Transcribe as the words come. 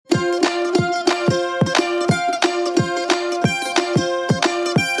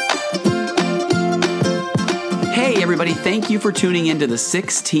everybody. Thank you for tuning into the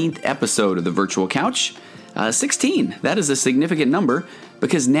 16th episode of the Virtual Couch. 16, that is a significant number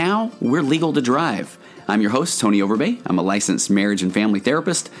because now we're legal to drive. I'm your host, Tony Overbay. I'm a licensed marriage and family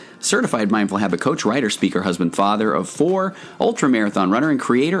therapist, certified mindful habit coach, writer, speaker, husband, father of 4, ultra-marathon runner, and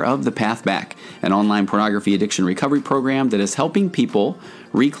creator of The Path Back, an online pornography addiction recovery program that is helping people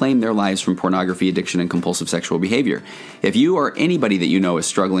reclaim their lives from pornography addiction and compulsive sexual behavior. If you or anybody that you know is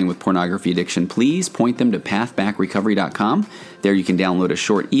struggling with pornography addiction, please point them to pathbackrecovery.com. There you can download a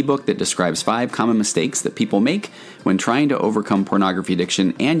short ebook that describes 5 common mistakes that people make when trying to overcome pornography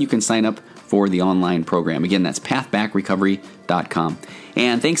addiction, and you can sign up for the online program. Again, that's pathbackrecovery.com.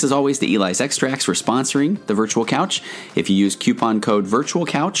 And thanks as always to Eli's Extracts for sponsoring the Virtual Couch. If you use coupon code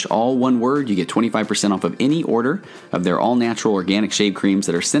VIRTUALCOUCH, all one word, you get 25% off of any order of their all-natural organic shave creams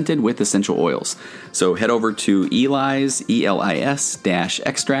that are scented with essential oils. So head over to Eli's,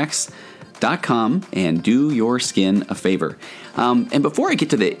 ELIS-extracts.com and do your skin a favor. And before I get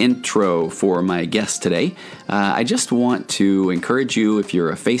to the intro for my guest today, I just want to encourage you, if you're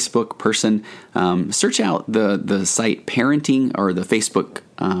a Facebook person, search out the site Parenting, or the Facebook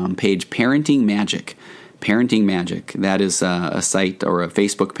page Parenting Magic. Parenting Magic. That is a site or a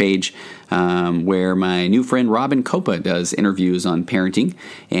Facebook page where my new friend Robin Copa does interviews on parenting.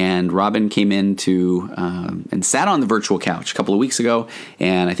 And Robin came in and sat on the Virtual Couch a couple of weeks ago.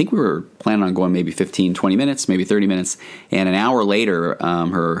 And I think we were planning on going maybe 15, 20 minutes, maybe 30 minutes. And an hour later,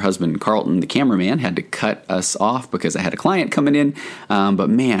 her husband Carlton, the cameraman, had to cut us off because I had a client coming in.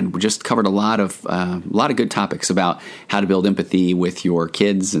 But man, we just covered a lot of good topics about how to build empathy with your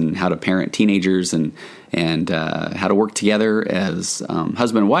kids and how to parent teenagers and how to work together as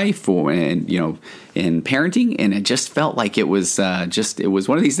husband and wife, in parenting. And it just felt like it was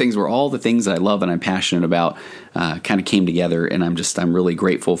one of these things where all the things I love and I'm passionate about kind of came together. And I'm really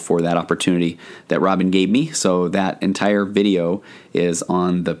grateful for that opportunity that Robin gave me. So that entire video is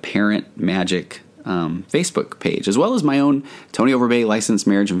on the Parent Magic Facebook page, as well as my own Tony Overbay licensed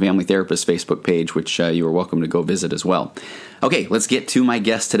marriage and family therapist Facebook page, which you are welcome to go visit as well. Okay, let's get to my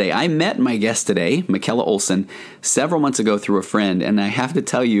guest today. I met my guest today, Mikela Olsen, several months ago through a friend, and I have to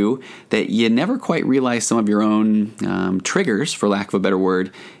tell you that you never quite realize some of your own triggers, for lack of a better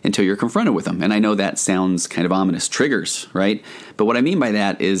word, until you're confronted with them. And I know that sounds kind of ominous, triggers, right? But what I mean by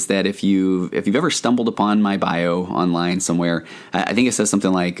that is that if you've ever stumbled upon my bio online somewhere, I think it says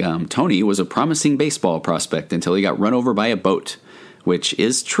something like, Tony was a promising baseball prospect until he got run over by a boat, which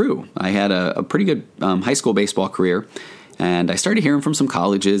is true. I had a pretty good high school baseball career. And I started hearing from some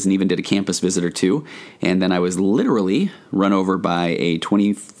colleges and even did a campus visit or two. And then I was literally run over by a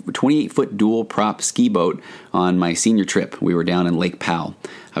 28-foot dual prop ski boat on my senior trip. We were down in Lake Powell.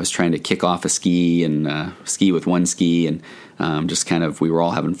 I was trying to kick off a ski and ski with one ski, and we were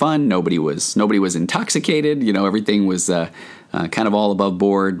all having fun. Nobody was intoxicated. Everything was kind of all above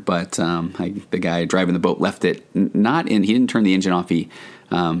board. But the guy driving the boat left it he didn't turn the engine off. He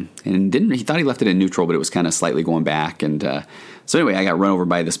thought he left it in neutral, but it was kind of slightly going back. And so anyway, I got run over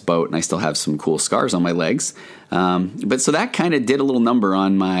by this boat, and I still have some cool scars on my legs. But so that kind of did a little number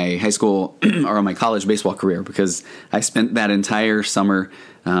on my high school or on my college baseball career, because I spent that entire summer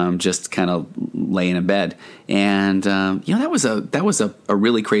just kind of laying in bed. And that was a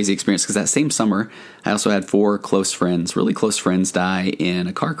really crazy experience, because that same summer I also had 4 really close friends die in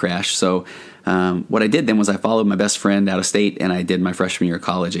a car crash. So what I did then was I followed my best friend out of state, and I did my freshman year of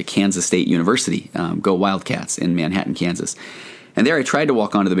college at Kansas State University, go Wildcats, in Manhattan, Kansas. And there I tried to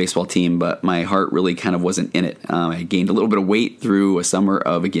walk onto the baseball team, but my heart really kind of wasn't in it. I gained a little bit of weight through a summer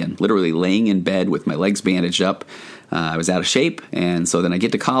of, again, literally laying in bed with my legs bandaged up. I was out of shape, and so then I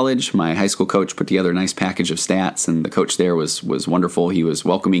get to college. My high school coach put together a nice package of stats, and the coach there was wonderful. He was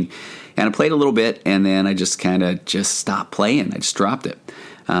welcoming, and I played a little bit, and then I just stopped playing. I just dropped it.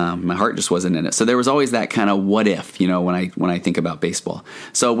 My heart just wasn't in it. So there was always that kind of what if, when I think about baseball.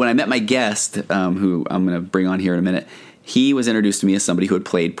 So when I met my guest, who I'm going to bring on here in a minute, he was introduced to me as somebody who had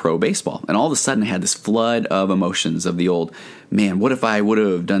played pro baseball. And all of a sudden I had this flood of emotions of the old, man, what if I would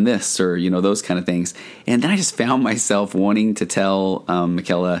have done this, or, those kind of things. And then I just found myself wanting to tell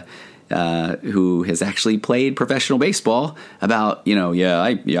Mikela, who has actually played professional baseball, about,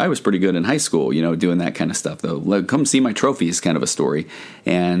 I was pretty good in high school, doing that kind of stuff, though. Come see my trophies kind of a story.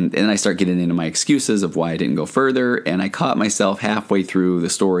 And then I start getting into my excuses of why I didn't go further. And I caught myself halfway through the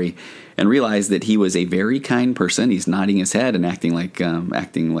story and realized that he was a very kind person. He's nodding his head and acting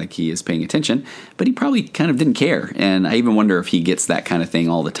like he is paying attention, but he probably kind of didn't care. And I even wonder if he gets that kind of thing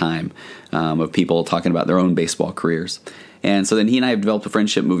all the time, of people talking about their own baseball careers. And so then he and I have developed a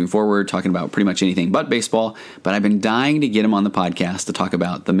friendship moving forward, talking about pretty much anything but baseball. But I've been dying to get him on the podcast to talk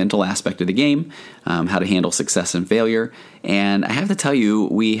about the mental aspect of the game, how to handle success and failure. And I have to tell you,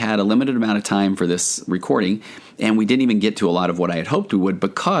 we had a limited amount of time for this recording, and we didn't even get to a lot of what I had hoped we would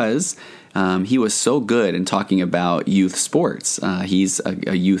because he was so good in talking about youth sports. He's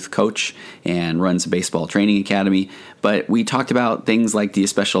a youth coach and runs a baseball training academy. But we talked about things like, do you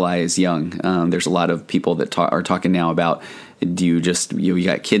specialize young? There's a lot of people that are talking now about, do you just, you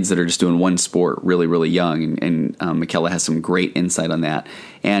got kids that are just doing one sport really, really young. And Mikela has some great insight on that.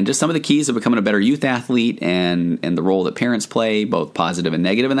 And just some of the keys of becoming a better youth athlete and the role that parents play, both positive and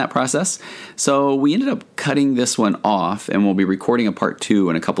negative in that process. So we ended up cutting this one off, and we'll be recording a part 2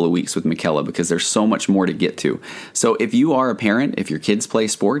 in a couple of weeks with Mikela because there's so much more to get to. So if you are a parent, if your kids play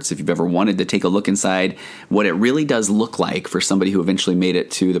sports, if you've ever wanted to take a look inside what it really does look like for somebody who eventually made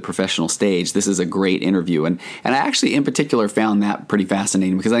it to the professional stage, this is a great interview. And I actually in particular found that pretty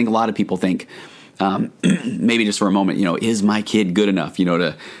fascinating because I think a lot of people think, maybe just for a moment, is my kid good enough,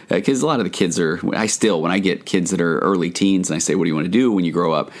 because a lot of the kids when I get kids that are early teens and I say, what do you want to do when you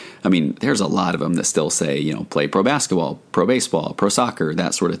grow up? I mean, there's a lot of them that still say, play pro basketball, pro baseball, pro soccer,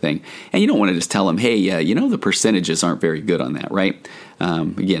 that sort of thing. And you don't want to just tell them, hey, the percentages aren't very good on that, right?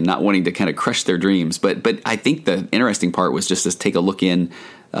 Again, not wanting to kind of crush their dreams. But I think the interesting part was just to take a look in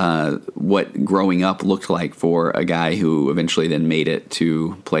what growing up looked like for a guy who eventually then made it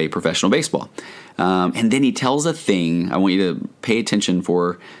to play professional baseball. And then he tells a thing. I want you to pay attention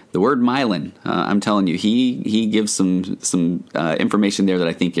for the word myelin. I'm telling you, he gives some information there that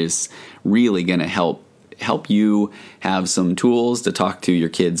I think is really going to help you have some tools to talk to your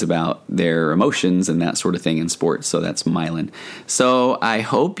kids about their emotions and that sort of thing in sports. So that's myelin. So I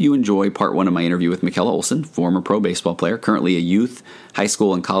hope you enjoy part 1 of my interview with Mikela Olsen, former pro baseball player, currently a youth, high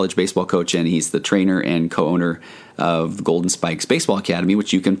school, and college baseball coach, and he's the trainer and co-owner of Golden Spikes Baseball Academy,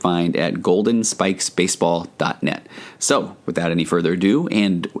 which you can find at goldenspikesbaseball.net. So without any further ado,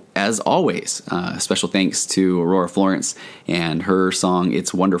 and as always, special thanks to Aurora Florence and her song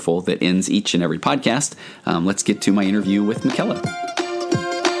It's Wonderful that ends each and every podcast. Let's get to my interview with Mikela.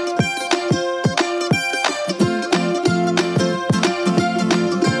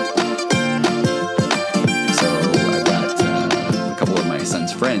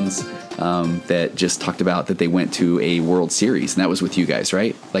 Friends that just talked about that they went to a World Series, and that was with you guys,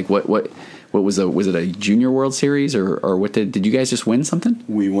 right? Like what was it a junior World Series or what did you guys just win something?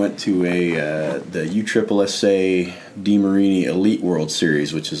 We went to the USSSA DeMarini Elite World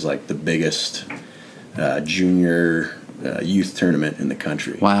Series, which is like the biggest junior youth tournament in the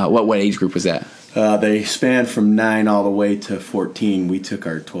country. Wow. What age group was that? They spanned from 9 all the way to 14. We took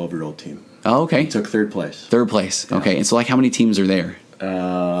our 12-year-old team. Oh, okay. We took third place. Third place. Yeah. Okay. And so how many teams are there?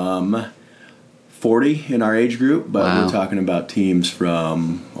 40 in our age group, but wow. We're talking about teams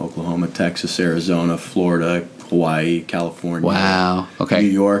from Oklahoma, Texas, Arizona, Florida, Hawaii, California. Wow. Okay. New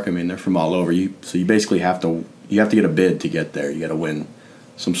York. I mean, they're from all over. So you basically have to get a bid to get there. You got to win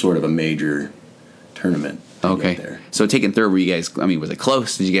some sort of a major tournament. Okay. Get there. So taking third, were you guys? I mean, was it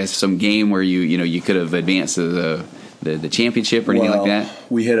close? Did you guys have some game where you could have advanced to the championship or anything like that?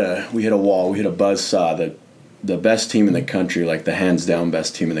 We hit a wall. We hit a buzzsaw that. The best team in the country, like the hands-down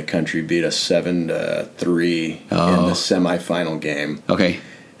best team in the country, beat us 7-3 in the semifinal game. Okay.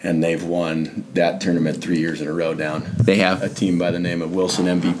 And they've won that tournament 3 years in a row down. They have? A team by the name of Wilson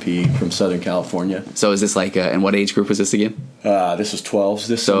MVP from Southern California. So is this like, and what age group was this again? This was 12.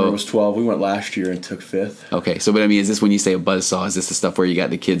 This summer was 12. We went last year and took 5th. Okay. So, but I mean, is this when you say a buzzsaw, is this the stuff where you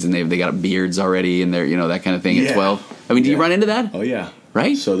got the kids and they got beards already and they're, that kind of thing at 12? I mean, do you run into that? Oh, yeah.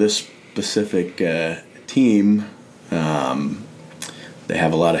 Right? So this specific team, they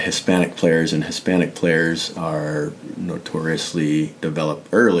have a lot of Hispanic players, and Hispanic players are notoriously developed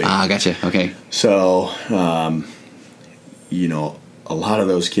early. Ah, gotcha. Okay. So, a lot of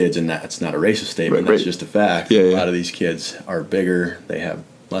those kids, and that's not a racist statement, that's just a fact. Yeah, a lot of these kids are bigger. They have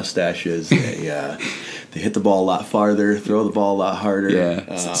mustaches. They hit the ball a lot farther, throw the ball a lot harder.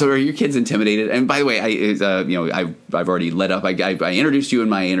 Yeah. So are your kids intimidated? And by the way, I've already led up. I introduced you in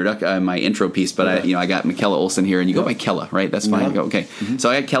my my intro piece, but I got Mikela Olsen here, and you go by Kella, right? That's fine. Okay. Mm-hmm. So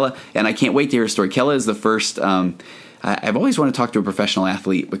I got Kella, and I can't wait to hear a story. Kella is the first. I've always wanted to talk to a professional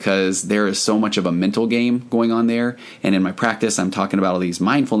athlete because there is so much of a mental game going on there. And in my practice, I'm talking about all these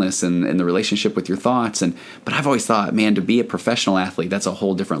mindfulness and the relationship with your thoughts. But I've always thought, man, to be a professional athlete, that's a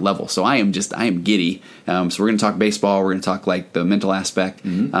whole different level. So I am giddy. So we're going to talk baseball. We're going to talk like the mental aspect.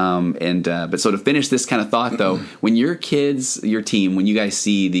 Mm-hmm. But so to finish this kind of thought though, when your kids, your team, when you guys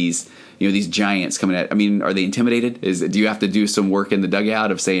see these, these giants coming at, I mean, are they intimidated? Do you have to do some work in the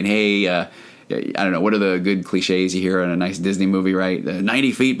dugout of saying, hey, I don't know, what are the good cliches you hear in a nice Disney movie, right?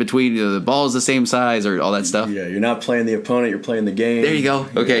 90 feet between the ball's the same size, or all that stuff. Yeah, you're not playing the opponent, you're playing the game. There you go.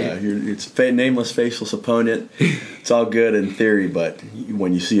 Okay. It's a nameless, faceless opponent. It's all good in theory, but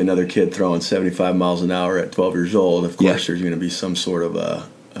when you see another kid throwing 75 miles an hour at 12 years old, of course there's going to be some sort of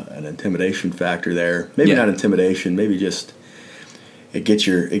an intimidation factor there. Maybe not intimidation, maybe just it gets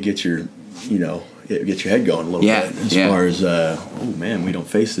your head going a little bit as far as oh man, we don't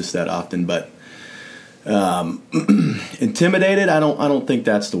face this that often. But intimidated, I don't think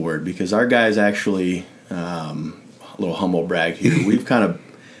that's the word, because our guys actually a little humble brag here. I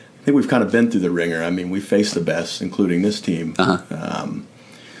think we've kind of been through the ringer. I mean, we faced the best, including this team.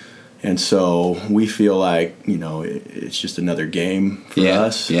 And so we feel like, it's just another game for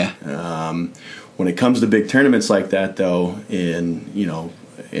us. Yeah. When it comes to big tournaments like that, though, in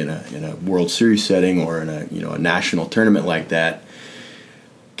a World Series setting or in a national tournament like that,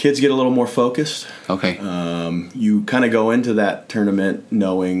 kids get a little more focused. Okay. You kind of go into that tournament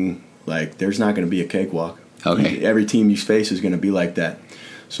knowing like there's not going to be a cakewalk. Okay. Every team you face is going to be like that.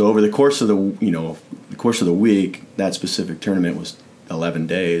 So over the course of the week, that specific tournament was 11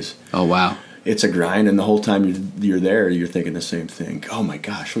 days. Oh, wow. It's a grind, and the whole time you're there, you're thinking the same thing. Oh, my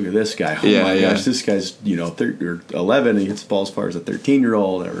gosh, look at this guy. Oh, my gosh, this guy's, 11, and he hits the ball as far as a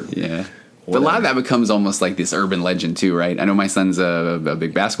 13-year-old. But a lot of that becomes almost like this urban legend, too, right? I know my son's a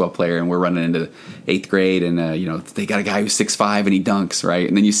big basketball player, and we're running into 8th grade, and, they got a guy who's 6'5", and he dunks, right?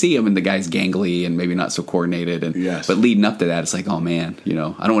 And then you see him, and the guy's gangly and maybe not so coordinated. But leading up to that, it's like, oh, man, I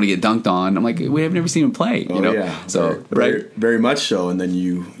don't want to get dunked on. I'm like, we have never seen him play, Yeah. So, very much so. And then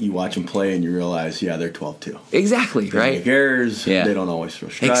you watch him play, and you realize, they're 12-2. Exactly, they right? Make errors. Yeah. They don't always throw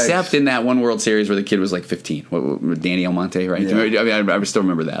strikes. Except in that one World Series where the kid was like 15. Danny Almonte, right? Yeah. I mean, I still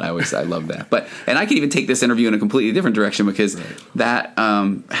remember that. I love that. And I could even take this interview in a completely different direction, because that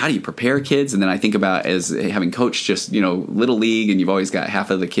how do you prepare kids? And then I think about as having coached just little league, and you've always got half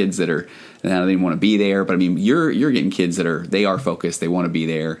of the kids that are they didn't want to be there. But I mean, you're getting kids that are focused, they want to be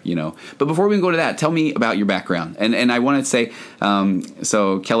there. But before we go to that, tell me about your background. And I want to say,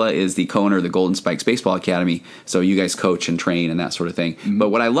 so Kela is the co-owner of the Golden Spikes Baseball Academy. So you guys coach and train and that sort of thing. Mm-hmm. But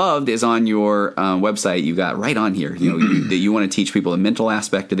what I loved is on your website, you got right on here, that you want to teach people the mental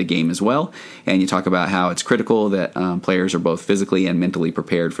aspect of the game as well. And you talk about how it's critical that players are both physically and mentally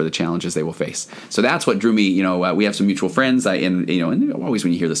prepared for the challenges they will face. So that's what drew me. We have some mutual friends, and always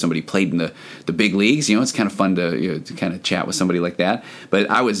when you hear that somebody played in the big leagues, it's kind of fun to kind of chat with somebody like that. But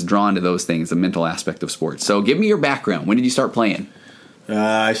I was drawn to those things, the mental aspect of sports. So give me your background. When did you start playing?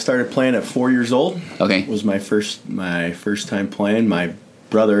 I started playing at 4 years old. Okay, was my first time playing. My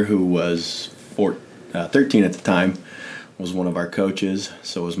brother, who was 13 at the time, was one of our coaches.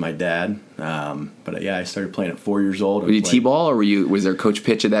 So was my dad. But I started playing at 4 years old. Were you T-ball, or was there coach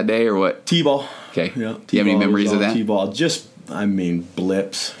pitch at that day, or what? T-ball. Okay. Yeah. Do you have any memories of that? T-ball.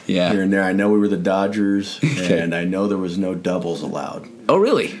 Blips here and there. I know we were the Dodgers, and I know there was no doubles allowed. Oh,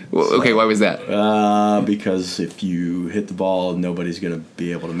 really? Okay, why was that? Because if you hit the ball, nobody's going to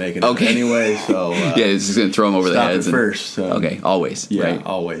be able to make it anyway. So it's just going to throw them over the heads. First. Always. Yeah, right?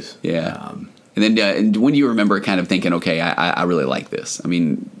 Always. Yeah. And then and when do you remember kind of thinking, okay, I really like this? I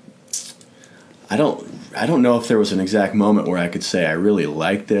mean, I don't know if there was an exact moment where I could say I really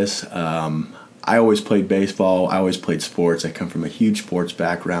like this. I always played baseball. I always played sports. I come from a huge sports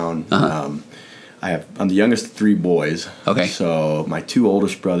background. Uh-huh. I'm the youngest of three boys. Okay. So my two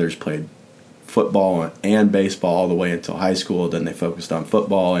oldest brothers played football and baseball all the way until high school. Then they focused on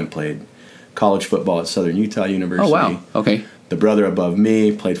football and played college football at Southern Utah University. Oh, wow. Okay. The brother above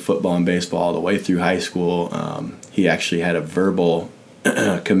me played football and baseball all the way through high school. He actually had a verbal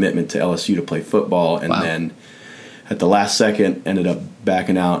commitment to LSU to play football, and then at the last second ended up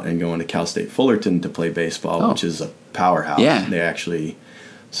backing out and going to Cal State Fullerton to play baseball, which is a powerhouse. Yeah. They actually,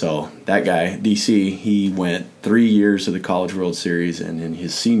 so that guy, DC, he went 3 years to the College World Series, and in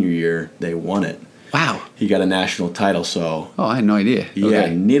his senior year, they won it. Wow. He got a national title, so. Oh, I had no idea. Yeah,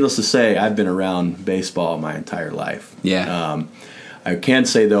 needless to say, I've been around baseball my entire life. Yeah. I can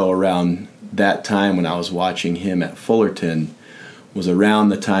say, though, around that time when I was watching him at Fullerton was around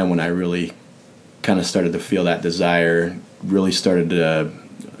the time when I really kind of started to feel that desire, really started to,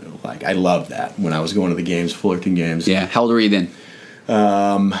 I loved that when I was going to the games, Fullerton games. Yeah. How old were you then?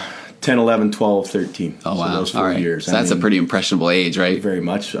 10, 11, 12, 13. Oh, wow. So those 4 years. So that's a pretty impressionable age, right? Very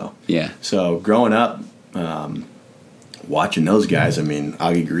much so. Yeah. So growing up, watching those guys,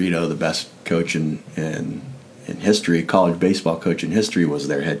 Augie Garrido, the best coach in history, college baseball coach in history, was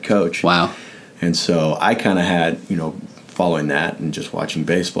their head coach. Wow. And so I kind of had, following that and just watching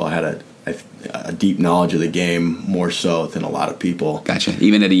baseball, I had a deep knowledge of the game, more so than a lot of people. Gotcha.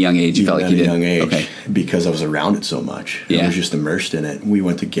 Even at a young age, you felt like you did? At a young age, okay. Because I was around it so much. Yeah. I was just immersed in it. We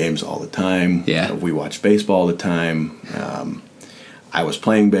went to games all the time. Yeah. We watched baseball all the time. I was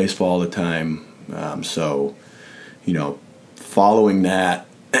playing baseball all the time. So, following that,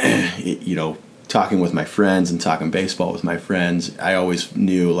 talking with my friends and talking baseball with my friends, I always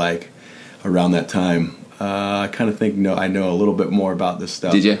knew, like, around that time, I kind of think I know a little bit more about this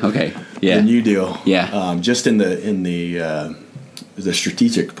stuff. Did you? Okay. Yeah. Than you do. Yeah. Just in the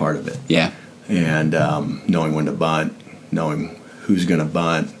strategic part of it. Yeah. And knowing when to bunt, knowing who's going to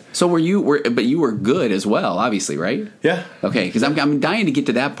bunt. So but you were good as well, obviously, right? Yeah. Okay, because I'm dying to get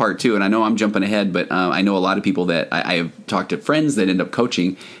to that part too, and I know I'm jumping ahead, but I know a lot of people that I have talked to friends that end up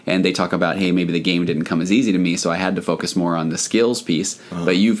coaching, and they talk about, hey, maybe the game didn't come as easy to me, so I had to focus more on the skills piece.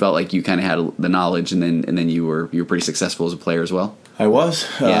 But you felt like you kind of had the knowledge, and then you were pretty successful as a player as well. I was.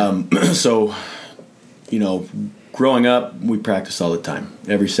 Yeah. So, growing up, we practiced all the time.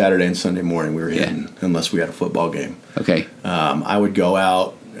 Every Saturday and Sunday morning we were hitting, unless we had a football game. Okay. I would go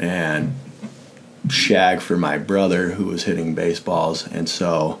out and shag for my brother who was hitting baseballs, and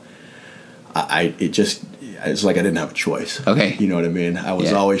so it's like I didn't have a choice. Okay. You know what I mean? I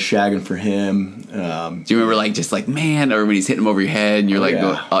was always shagging for him. Do you remember man, or when he's hitting him over your head and you're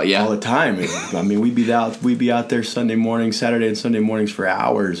all the time. I mean, we'd be out there Saturday and Sunday mornings for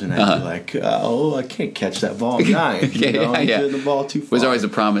hours, and I'd be like, I can't catch that ball. I'm dying. Hitting the ball too far. Was always a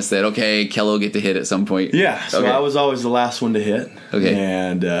promise that, okay, Kello will get to hit at some point. Yeah, so I was always the last one to hit. Okay.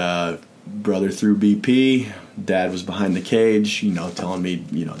 And brother threw BP. Dad was behind the cage, telling me,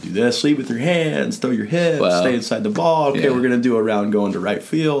 do this, lead with your hands, throw your hips, stay inside the ball. Okay, we're going to do a round going to right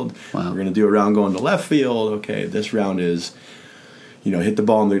field. Wow. We're going to do a round going to left field. Okay, this round is, hit the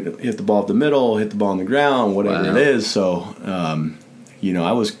ball up the middle, hit the ball on the ground, whatever it is. So,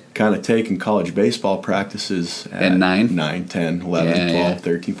 I was kind of taking college baseball practices at 9, 10, 11, 12,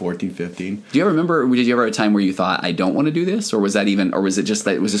 13, 14, 15. Did you ever have a time where you thought, I don't want to do this? Or was it just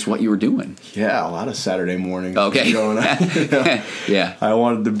that it was just what you were doing? Yeah, a lot of Saturday mornings. Okay. Yeah. I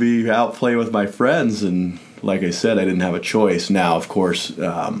wanted to be out playing with my friends, and like I said, I didn't have a choice. Now, of course,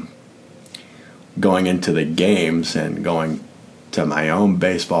 going into the games and going to my own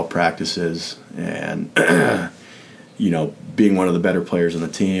baseball practices and being one of the better players on the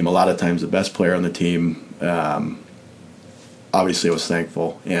team, a lot of times the best player on the team, obviously I was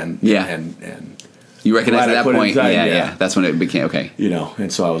thankful. And you recognize at that point, that's when it became, okay.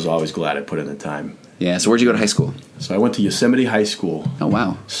 And so I was always glad I put in the time. Yeah, so where'd you go to high school? So I went to Yosemite High School. Oh,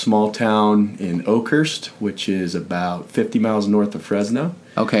 wow. Small town in Oakhurst, which is about 50 miles north of Fresno.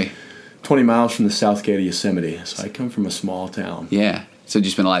 Okay. 20 miles from the south gate of Yosemite. So I come from a small town. Yeah. So did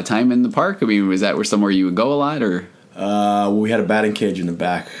you spend a lot of time in the park? I mean, was that somewhere you would go a lot, or? We had a batting cage in the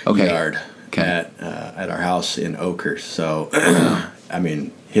back yard at our house in Oakhurst. So, I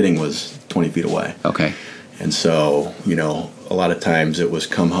mean, hitting was 20 feet away. Okay. And so, a lot of times it was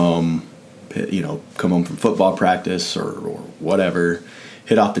come home from football practice or whatever,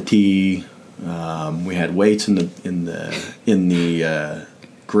 hit off the tee. We had weights in the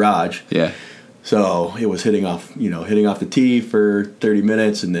garage. Yeah. So it was hitting off the tee for 30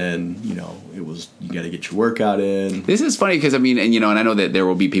 minutes, and then, it was, you got to get your workout in. This is funny because, I mean, and I know that there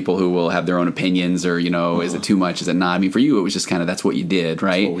will be people who will have their own opinions or, is it too much, is it not? I mean, for you, it was just kind of, that's what you did,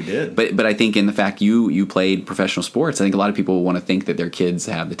 right? That's what we did. But I think in the fact you played professional sports, I think a lot of people want to think that their kids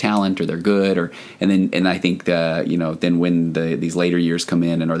have the talent or they're good, and I think, then when these later years come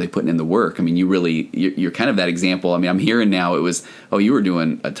in and are they putting in the work, I mean, you're kind of that example. I mean, I'm hearing now it was, you were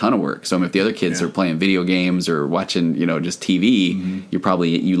doing a ton of work. So I mean, if the other kids are playing video games or watching, just TV,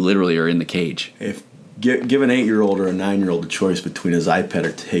 you literally are in the cage. If give an 8-year-old or a 9-year-old a choice between his iPad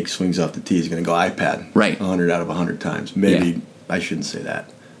or take swings off the tee, he's going to go iPad. Right. 100 out of 100 times. Maybe I shouldn't say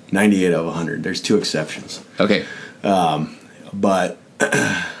that. 98 out of 100. There's 2 exceptions. Okay. But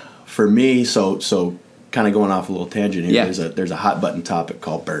for me, so kind of going off a little tangent here. Yeah. There's a hot button topic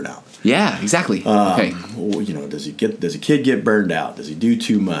called burnout. Yeah, exactly. Okay. Does a kid get burned out? Does he do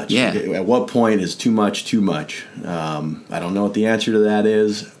too much? Yeah. At what point is too much too much? I don't know what the answer to that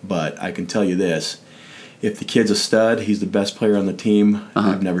is, but I can tell you this. If the kid's a stud, he's the best player on the team.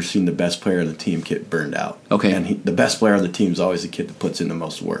 I've never seen the best player on the team get burned out. Okay. And the best player on the team is always the kid that puts in the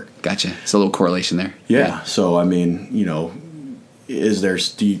most work. Gotcha. It's a little correlation there. Yeah. So, I mean,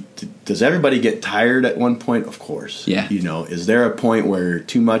 does everybody get tired at one point? Of course. Yeah. Is there a point where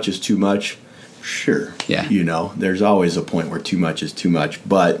too much is too much? Sure. Yeah. There's always a point where too much is too much,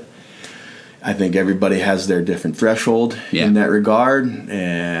 but I think everybody has their different threshold in that regard.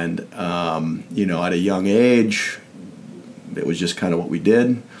 And, at a young age, it was just kind of what we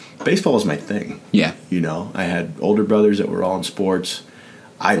did. baseball was my thing. Yeah. I had older brothers that were all in sports.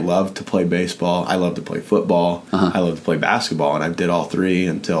 I loved to play baseball. I loved to play football. I loved to play basketball, and I did all three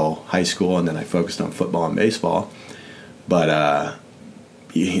until high school, and then I focused on football and baseball. But,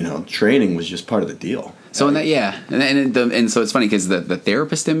 training was just part of the deal. So in that, and so it's funny because the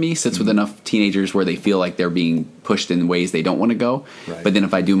therapist in me sits with enough teenagers where they feel like they're being pushed in ways they don't want to go. Right. But then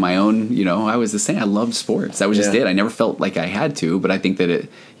if I do my own, I was the same. I loved sports. That was just it. I never felt like I had to. But I think that it,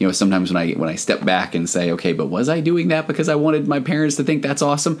 sometimes when I step back and say, okay, but was I doing that because I wanted my parents to think that's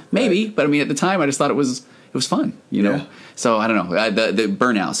awesome? Maybe. Right. But I mean, at the time, I just thought it was fun. So I don't know the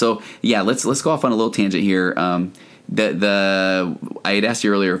burnout. So yeah, let's go off on a little tangent here. I had asked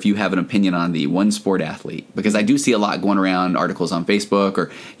you earlier if you have an opinion on the one sport athlete, because I do see a lot going around, articles on Facebook,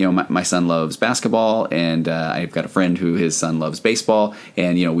 or my son loves basketball, and I've got a friend who his son loves baseball,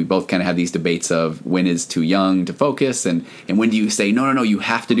 and we both kind of have these debates of when is too young to focus, and when do you say no you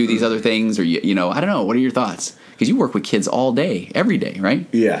have to do these other things, or I don't know. What are your thoughts? Because you work with kids all day, every day, right?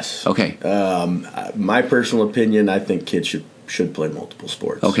 Yes. Okay. My personal opinion, I think kids should play multiple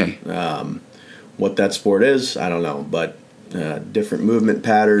sports. Okay. What that sport is, I don't know, but different movement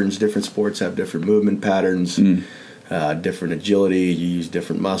patterns, different sports have different movement patterns, different agility, you use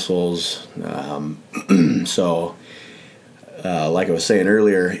different muscles. So, like I was saying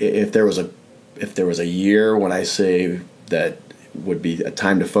earlier, if there was a year when I say that would be a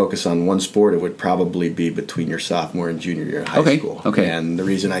time to focus on one sport, it would probably be between your sophomore and junior year of high school. Okay. And the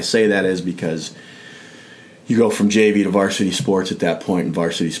reason I say that is because you go from JV to varsity sports at that point, and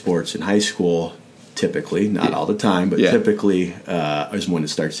varsity sports in high school, typically, not all the time, but typically is when it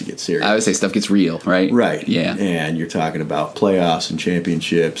starts to get serious. I would say stuff gets real, right? Right. Yeah. And you're talking about playoffs and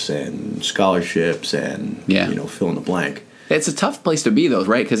championships and scholarships and, fill in the blank. It's a tough place to be, though,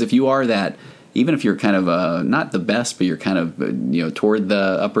 right? Because if you are that, even if you're kind of not the best, but you're kind of, toward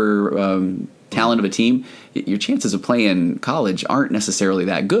the upper talent of a team, your chances of playing college aren't necessarily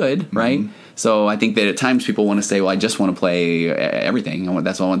that good, right? Mm-hmm. So I think that at times people want to say, well, I just want to play everything. I want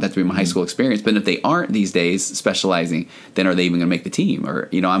that to be my high school experience. But if they aren't these days specializing, then are they even going to make the team? Or,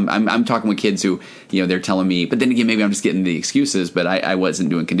 I'm talking with kids who, they're telling me, but then again, maybe I'm just getting the excuses, but I wasn't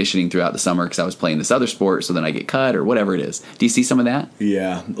doing conditioning throughout the summer because I was playing this other sport, so then I get cut or whatever it is. Do you see some of that?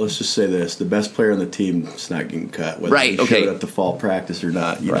 Yeah. Let's just say this. The best player on the team is not getting cut, whether they showed up to fall practice or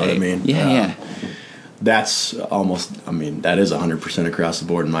not. You know what I mean? Yeah, That's that is 100% across the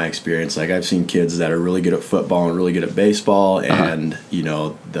board in my experience. Like, I've seen kids that are really good at football and really good at baseball, and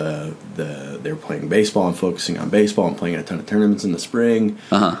they're playing baseball and focusing on baseball and playing in a ton of tournaments in the spring.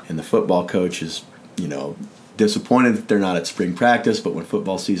 And the football coach is, disappointed that they're not at spring practice, but when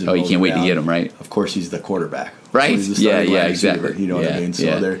football season you can't wait to get them, right? Of course, he's the quarterback, right? He's the exactly. Receiver, you know what I mean?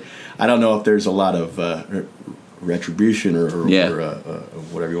 So I don't know if there's a lot of retribution or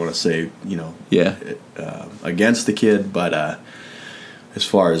whatever you want to say, against the kid. But as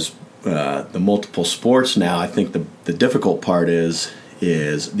far as the multiple sports now, I think the difficult part is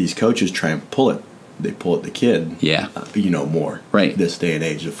these coaches try and pull it. They pull at the kid, more. Right. This day and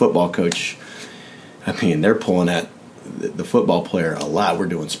age, the football coach, they're pulling at the football player a lot. We're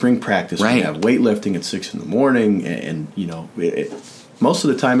doing spring practice. Right. We have weightlifting at 6 a.m, and most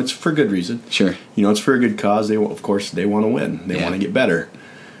of the time it's for good reason. Sure. It's for a good cause. They want to win. They want to get better.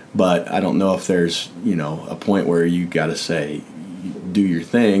 But I don't know if there's, a point where you got to say, do your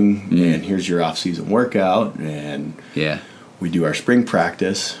thing, and here's your off-season workout, and we do our spring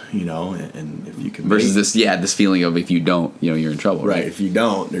practice, and if you can versus this feeling of if you don't, you're in trouble, right? If you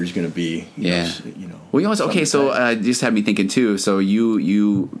don't, there's going to be, Well, you always, okay, so just had me thinking too. So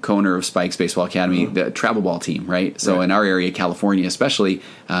you co-owner of Spikes Baseball Academy, the travel ball team, right? So in our area, California especially,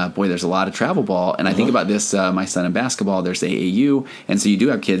 there's a lot of travel ball. And I think about this, my son in basketball, there's AAU. And so you do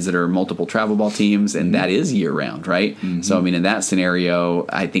have kids that are multiple travel ball teams, and that is year round, right? Mm-hmm. So, in that scenario,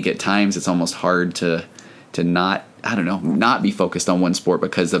 I think at times it's almost hard to not be focused on one sport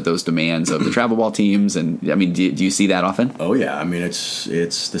because of those demands of the travel ball teams. And do you see that often? Oh yeah.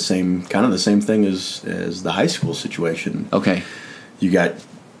 It's the same thing as the high school situation. Okay. You got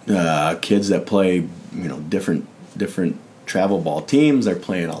kids that play, different travel ball teams. They're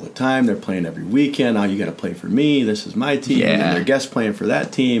playing all the time. They're playing every weekend. Oh, you got to plplay for me. This is my team. And they're guest playing for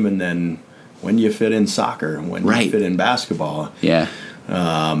that team. And then when do you fit in soccer and when do you fit in basketball? Yeah.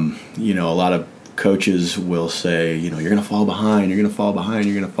 A lot of coaches will say, you're going to fall behind. You're going to fall behind.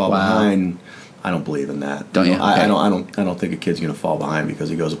 You're going to fall behind. I don't believe in that. Don't you? Okay. I don't think a kid's going to fall behind because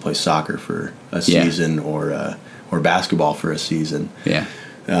he goes to play soccer for a season or basketball for a season. Yeah.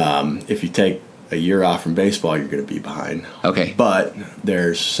 If you take a year off from baseball, you're going to be behind. Okay. But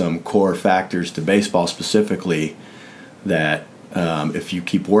there's some core factors to baseball specifically that if you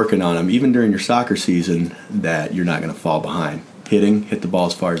keep working on them, even during your soccer season, that you're not going to fall behind. Hitting, hit the ball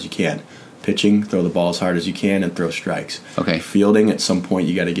as far as you can. Pitching, throw the ball as hard as you can and throw strikes. Okay. Fielding, at some point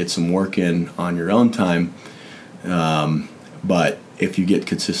you got to get some work in on your own time. But if you get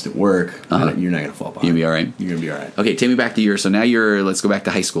consistent work, you're not going to fall behind. You'll be all right. You're going to be all right. Okay, take me back to so now let's go back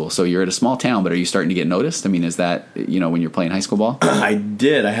to high school. So you're at a small town, but are you starting to get noticed? I mean, is that, when you're playing high school ball? I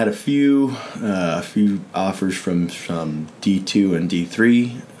did. I had a few offers from some D2 and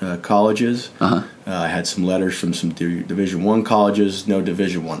D3 colleges. I had some letters from some Division I colleges, no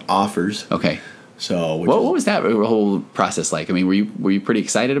Division I offers. Okay. So what was that whole process like? I mean, were you pretty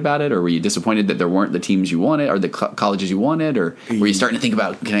excited about it, or were you disappointed that there weren't the teams you wanted, or the colleges you wanted, or were you starting to think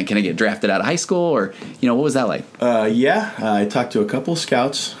about can I get drafted out of high school, or what was that like? Yeah, I talked to a couple of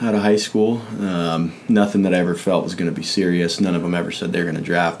scouts out of high school. Nothing that I ever felt was going to be serious. None of them ever said they were going to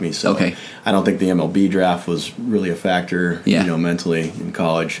draft me. So okay. I don't think the MLB draft was really a factor, mentally in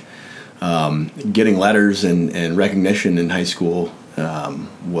college. Getting letters and recognition in high school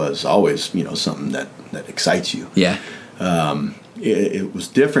was always, something that excites you. Yeah. It was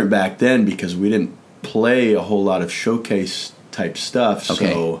different back then because we didn't play a whole lot of showcase type stuff.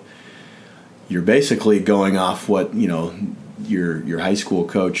 Okay. So you're basically going off what, your high school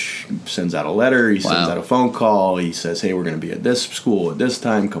coach sends out a letter. He sends out a phone call. He says, hey, we're going to be at this school at this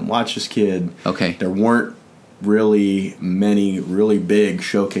time. Come watch this kid. Okay. There weren't really many really big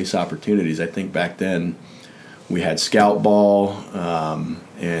showcase opportunities. I think back then we had scout ball,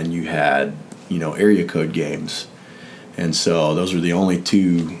 and you had area code games, and so those were the only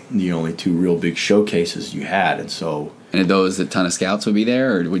two real big showcases you had. And those a ton of scouts would be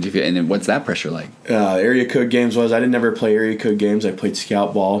there, or would you feel? And then what's that pressure like? Area code games I didn't never play area code games. I played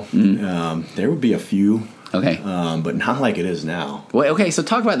scout ball. There would be a few. Okay. But not like it is now. Well, okay, so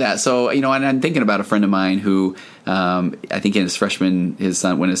talk about that. So, and I'm thinking about a friend of mine who, I think in when his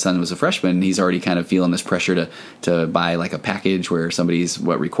son was a freshman, he's already kind of feeling this pressure to buy like a package where somebody's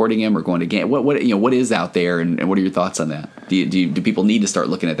recording him or going to game. What is out there, and what are your thoughts on that? Do people need to start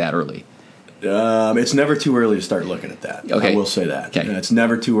looking at that early? It's never too early to start looking at that. Okay. I will say that. Okay. It's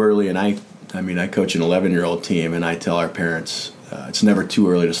never too early, and I coach an 11-year-old team, and I tell our parents, it's never too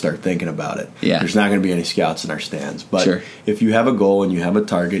early to start thinking about it. Yeah. There's not going to be any scouts in our stands. But sure. If you have a goal and you have a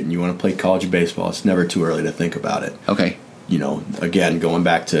target and you want to play college baseball, it's never too early to think about it. Okay. Again, going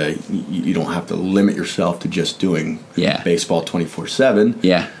back to you don't have to limit yourself to just doing baseball 24/7.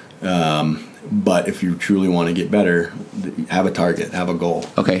 Yeah. But if you truly want to get better, have a target, have a goal.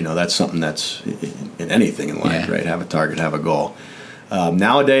 Okay. That's something that's in anything in life, right? Have a target, have a goal.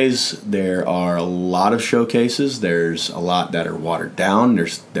 Nowadays, there are a lot of showcases. There's a lot that are watered down.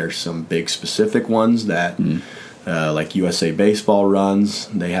 There's some big specific ones that, like USA Baseball runs.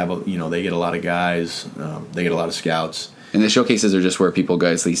 They have they get a lot of guys. They get a lot of scouts. And the showcases are just where people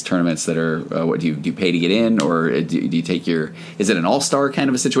go to these tournaments that are, what do you pay to get in, or do you take is it an all-star kind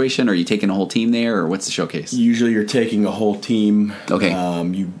of a situation, or are you taking a whole team there, or what's the showcase? Usually you're taking a whole team. Okay.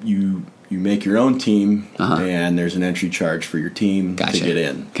 You make your own team, and there's an entry charge for your team to get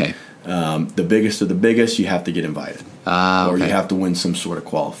in. Okay. The biggest of the biggest, you have to get invited. Or you have to win some sort of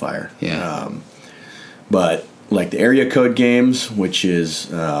qualifier. Yeah. But like the area code games, which is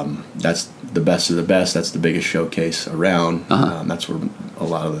that's the best of the best. That's the biggest showcase around. That's where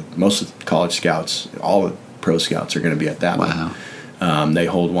most of the college scouts, all the pro scouts are going to be at that one. They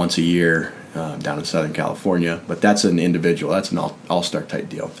hold once a year down in Southern California, but that's an individual. That's an all-star type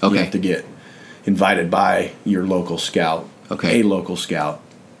deal. Okay. You have to get invited by your local scout, a local scout,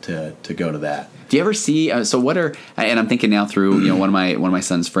 to go to that. Do you ever see? So what are? And I'm thinking now through one of my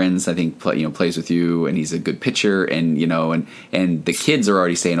son's friends. I think plays with you, and he's a good pitcher, and and the kids are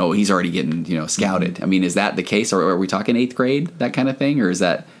already saying, oh, he's already getting scouted. I mean, is that the case, or are we talking 8th grade, that kind of thing, or is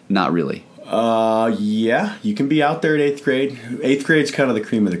that not really? Yeah, you can be out there at 8th grade. 8th grade's kind of the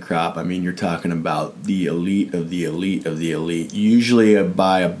cream of the crop. I mean, you're talking about the elite of the elite of the elite. Usually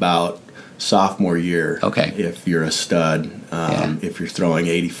by about sophomore year. Okay. If you're a stud, if you're throwing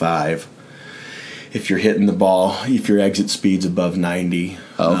 85. If you're hitting the ball, if your exit speed's above 90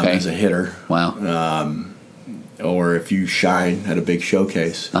 as a hitter. Wow. Or if you shine at a big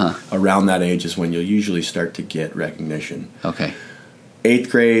showcase, around that age is when you'll usually start to get recognition. Okay. 8th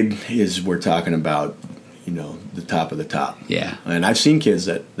grade is, we're talking about, the top of the top. Yeah. And I've seen kids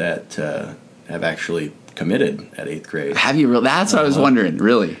that have actually committed at 8th grade. Have you really? That's what I was wondering,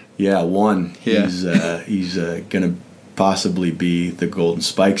 really. Yeah, one. Yeah. He's going to possibly be the Golden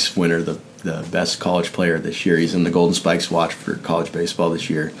Spikes winner, the best college player this year. He's in the Golden Spikes watch for college baseball this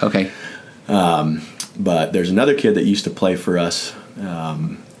year. Okay. But there's another kid that used to play for us,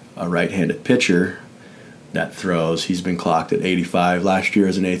 a right-handed pitcher, that throws. He's been clocked at 85 last year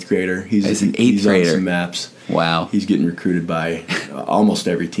as an 8th grader. He's an 8th grader. On some maps. Wow. He's getting recruited by almost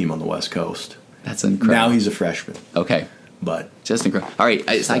every team on the West Coast. That's incredible. Now he's a freshman. Okay. But just incredible. All right,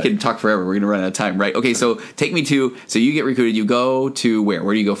 I could talk forever. We're going to run out of time, right? Okay, so take me to, so you get recruited. You go to where?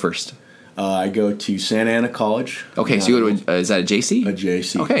 Where do you go first? I go to Santa Ana College. Okay, so you go to, is that a JC? A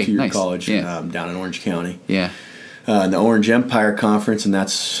JC. Okay, two-year nice. college Yeah. down in Orange County. Yeah. The Orange Empire Conference, and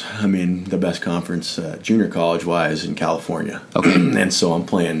that's, the best conference junior college-wise in California. Okay. And so I'm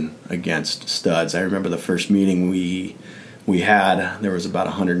playing against studs. I remember the first meeting we had, there was about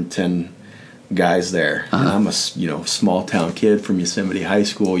 110 guys there. And I'm a small-town kid from Yosemite High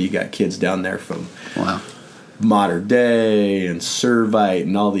School. You got kids down there from Modern Day and Servite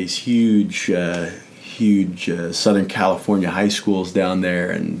and all these huge Southern California high schools down there,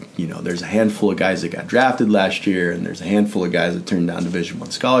 and there's a handful of guys that got drafted last year, and there's a handful of guys that turned down Division I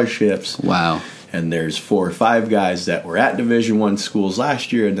scholarships. Wow. And there's 4 or 5 guys that were at Division I schools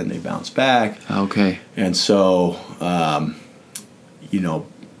last year, and then they bounced back. Okay. And so,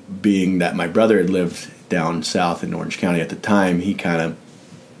 being that my brother had lived down south in Orange County at the time, he kind of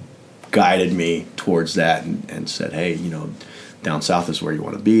guided me towards that and said, hey, down south is where you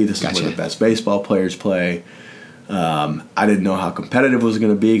want to be. This is where the best baseball players play. I didn't know how competitive it was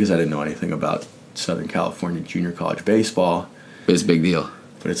going to be because I didn't know anything about Southern California junior college baseball. But it's a big deal.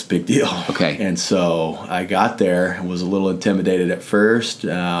 But it's a big deal. Okay. And so I got there and was a little intimidated at first.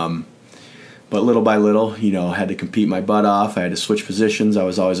 But little by little, had to compete my butt off. I had to switch positions. I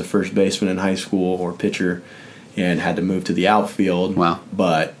was always a first baseman in high school or pitcher and had to move to the outfield. Wow.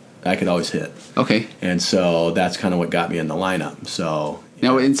 But I could always hit. Okay. And so that's kind of what got me in the lineup. So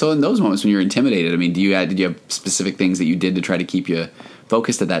now, and so in those moments when you're intimidated, did you have specific things that you did to try to keep you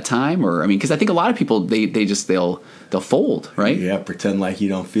focused at that time, or because I think a lot of people they'll fold, right? Yeah, pretend like you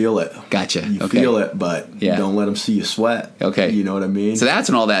don't feel it. Gotcha. You feel it, but don't let them see you sweat. Okay. You know what I mean? So that's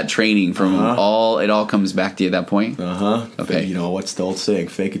when all that training from it all comes back to you at that point. Okay. What's the old saying?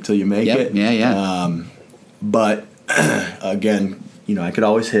 Fake it till you make it. Yeah. But again, I could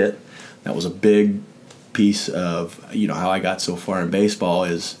always hit. That was a big piece of how I got so far in baseball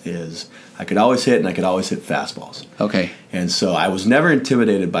is I could always hit, and I could always hit fastballs. Okay. And so I was never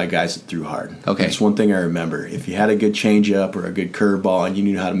intimidated by guys that threw hard. Okay. That's one thing I remember. If you had a good changeup or a good curveball and you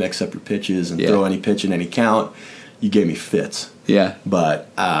knew how to mix up your pitches and throw any pitch in any count, you gave me fits. Yeah.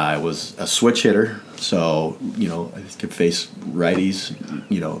 But I was a switch hitter, so I could face righties.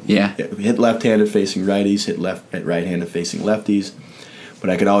 Hit left-handed facing righties, hit right-handed facing lefties.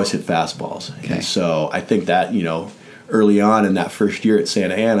 But I could always hit fastballs. Okay. And so I think that, early on in that first year at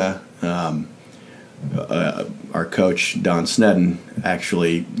Santa Ana, our coach, Don Snedden,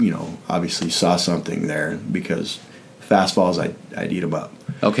 actually, obviously saw something there because fastballs, I'd eat them up.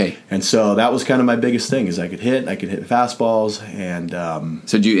 Okay. And so that was kind of my biggest thing is I could hit fastballs. And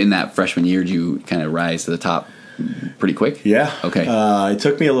so in that freshman year, did you kind of rise to the top pretty quick? Yeah. Okay. It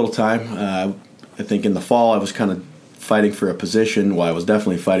took me a little time. I think in the fall I was kind of fighting for a position. Well, I was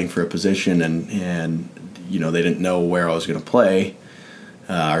definitely fighting for a position, and they didn't know where I was going to play.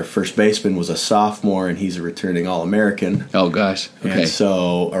 Our first baseman was a sophomore, and he's a returning All-American. Oh, gosh. Okay. And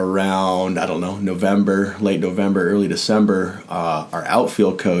so around, late November, early December, our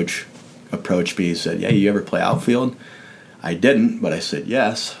outfield coach approached me and said, yeah, you ever play outfield? I didn't, but I said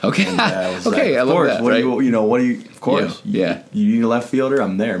yes. Okay. And I was okay, like, of I course. love that, what right? do you, of course. Yeah. You need a left fielder?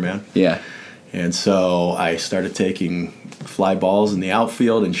 I'm there, man. Yeah. And so I started taking fly balls in the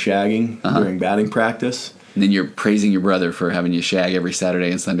outfield and shagging during batting practice. And then you're praising your brother for having you shag every Saturday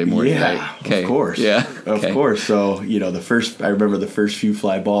and Sunday morning, right? Okay. Of course. Yeah. Of course. So, I remember the first few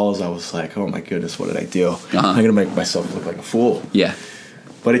fly balls, I was like, oh my goodness, what did I do? I'm going to make myself look like a fool. Yeah.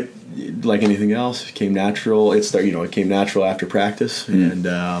 But it, like anything else, it came natural. It came natural after practice, and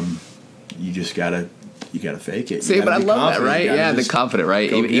you just gotta fake it. See, but I love that, right? Yeah, the confident,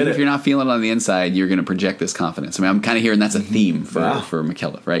 right? Even if you're not feeling it on the inside, you're going to project this confidence. I'm kind of hearing that's a theme for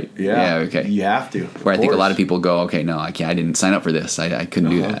Mikela, right? Yeah. Okay. You have to. Where I think a lot of people go, okay, no, I can't. I didn't sign up for this. I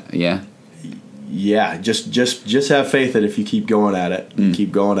couldn't do that. Yeah. Yeah. Just have faith that if you keep going at it, you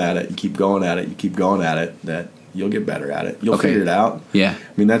keep going at it, you keep going at it, you keep going at it, that you'll get better at it. You'll figure it out. Yeah.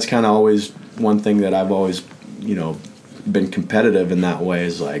 That's kind of always one thing that I've always, been competitive in that way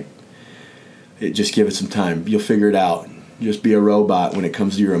is like, just give it some time. You'll figure it out. Just be a robot when it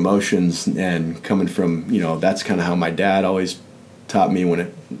comes to your emotions, and coming from, that's kind of how my dad always taught me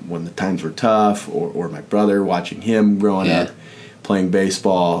when the times were tough, or my brother, watching him growing up playing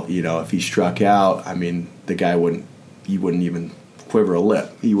baseball, if he struck out, the guy wouldn't even quiver a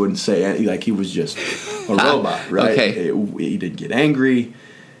lip. He wouldn't say anything, like he was just a robot, right? Okay. He didn't get angry.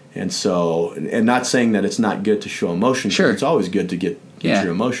 And so, and not saying that it's not good to show emotion. Sure. It's always good to get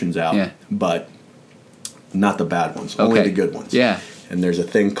your emotions out, but not the bad ones, only the good ones. Yeah. And there's a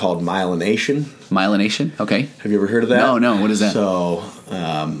thing called myelination. Myelination? Okay. Have you ever heard of that? No. What is that? So,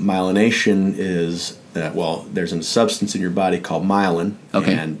 myelination is, there's a substance in your body called myelin.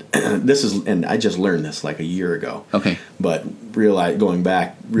 Okay. And and I just learned this like a year ago. Okay. But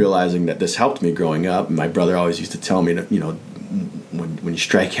realizing that this helped me growing up, my brother always used to tell me that, when you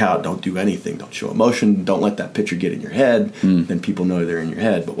strike out, don't do anything. Don't show emotion. Don't let that pitcher get in your head. Then people know they're in your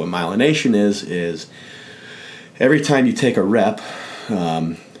head. But what myelination is every time you take a rep,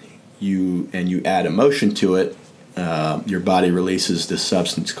 you add emotion to it, your body releases this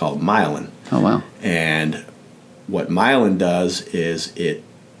substance called myelin. Oh, wow. And what myelin does is it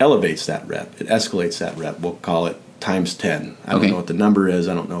elevates that rep. It escalates that rep. We'll call it times 10. I don't know what the number is.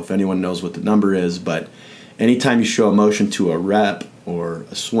 I don't know if anyone knows what the number is, but anytime you show emotion to a rep or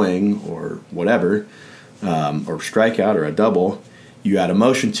a swing or whatever, or strikeout or a double, you add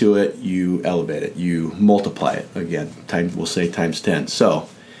emotion to it, you elevate it, you multiply it. Again, we'll say times 10. So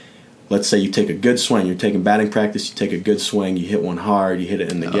let's say you take a good swing. You're taking batting practice. You take a good swing. You hit one hard. You hit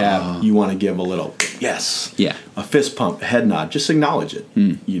it in the gap. You want to give a little yes. Yeah. A fist pump, a head nod. Just acknowledge it.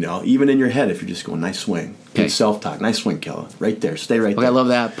 Even in your head, if you're just going, nice swing. Good self-talk. Nice swing, Kella. Right there. Stay right there. I love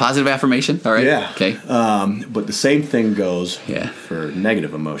that. Positive affirmation. All right. Yeah. Okay. But the same thing goes for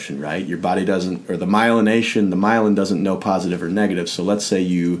negative emotion, right? Your body doesn't, or the myelin doesn't know positive or negative. So let's say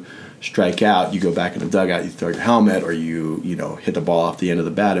you strike out, you go back in the dugout, you throw your helmet, or you hit the ball off the end of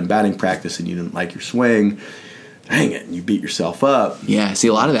the bat in batting practice and you didn't like your swing. Dang it, and you beat yourself up. Yeah, I see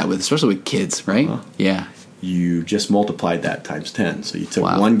a lot of that especially with kids, right? Yeah. You just multiplied that times 10. So you took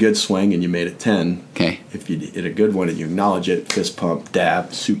one good swing and you made it 10. Okay. If you hit a good one and you acknowledge it, fist pump,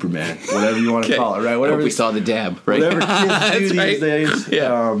 dab, Superman, whatever you want to call it, right? Whatever we saw the dab, right? Whatever kids do these days.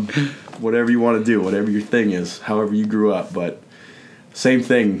 Yeah. Whatever you want to do, whatever your thing is, however you grew up. But same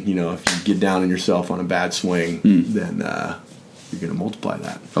thing, if you get down on yourself on a bad swing, then you're going to multiply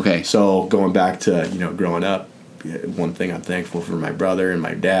that. Okay. So going back to, growing up, one thing I'm thankful for my brother and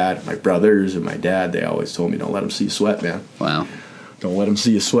my dad, my brothers and my dad, they always told me, don't let them see you sweat, man. Wow. Don't let them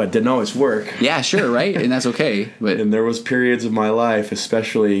see you sweat. Didn't always work. Yeah, sure, right? And that's okay. But and there was periods of my life,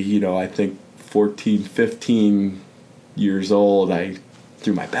 especially, I think 14, 15 years old, I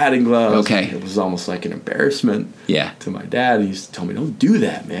threw my batting gloves. Okay. It was almost like an embarrassment to my dad. He used to tell me, don't do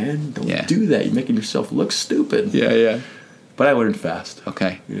that, man. Don't do that. You're making yourself look stupid. Yeah. But I learned fast.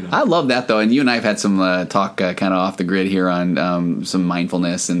 Okay. I love that, though. And you and I have had some talk kind of off the grid here on some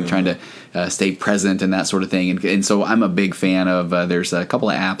mindfulness and trying to stay present and that sort of thing. And so I'm a big fan of, there's a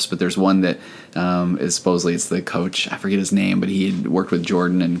couple of apps, but there's one that is supposedly it's the coach. I forget his name, but he had worked with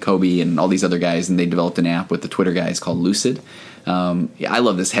Jordan and Kobe and all these other guys, and they developed an app with the Twitter guys called Lucid. I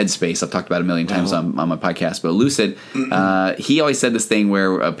love this Headspace. I've talked about it a million times on my podcast. But Lucid, he always said this thing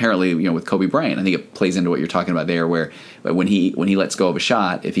where apparently, with Kobe Bryant, I think it plays into what you're talking about there, where when he lets go of a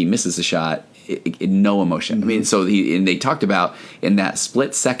shot, if he misses a shot, no emotion. I mean, so they talked about in that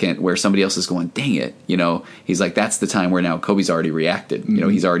split second where somebody else is going, dang it, he's like, that's the time where now Kobe's already reacted.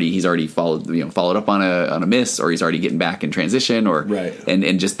 He's already followed up on a miss, or he's already getting back in transition, or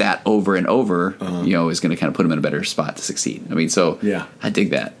and just that over and over, is going to kind of put him in a better spot to succeed. I mean, so I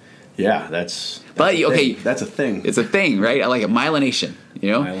dig that. Yeah, that's a thing. It's a thing, right? I like it. Myelination.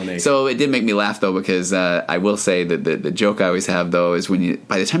 So it did make me laugh, though, because I will say that the joke I always have, though, is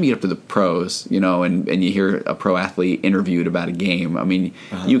by the time you get up to the pros, and you hear a pro athlete interviewed about a game, I mean,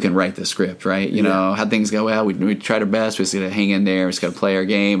 you can write the script, right? You know, how'd things go? Well, we tried our best. We just got to hang in there. We just got to play our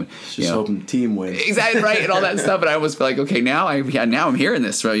game. Just hoping the team wins. Exactly, right, and all that stuff. And I almost feel like, okay, now I'm hearing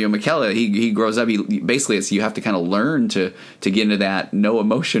this. So, Mikela, he grows up. Basically, you have to kind of learn to get into that no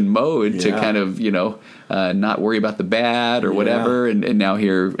emotion mode to kind of, not worry about the bad or whatever. And now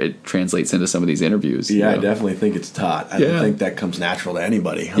here it translates into some of these interviews. Yeah, I definitely think it's taught. I don't think that comes natural to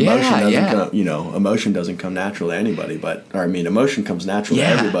anybody. Emotion doesn't come natural to anybody, emotion comes natural to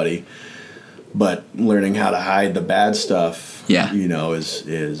everybody. But learning how to hide the bad stuff,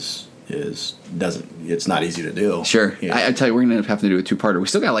 it's not easy to do. Sure. I tell you, we're going to end up having to do a two-parter. We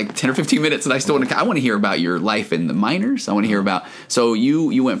still got like 10 or 15 minutes, and I want to hear about your life in the minors. I want to hear about, so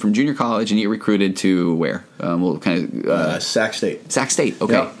you went from junior college and you recruited to where? Sac State. Sac State.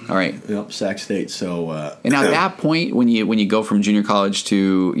 Okay. Yep. All right. Yep. Sac State. So, and now at that point, when you go from junior college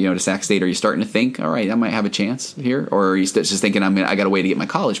to Sac State, are you starting to think, all right, I might have a chance here, or are you just thinking I got a way to get my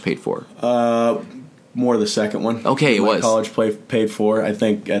college paid for? More the second one. Okay, it was. College paid for. I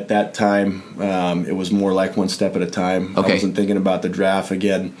think at that time it was more like one step at a time. Okay. I wasn't thinking about the draft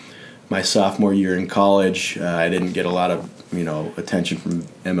again. my sophomore year in college, I didn't get a lot of attention from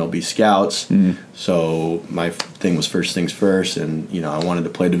MLB scouts. So my thing was first things first, and I wanted to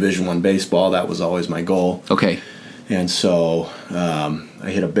play Division I baseball. That was always my goal. Okay. And so I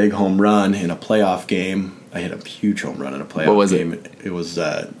hit a big home run in a playoff game. I hit a huge home run in a playoff game. What was it? It was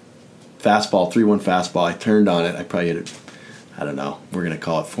fastball, 3-1 fastball. I turned on it. I probably hit it, I don't know. We're going to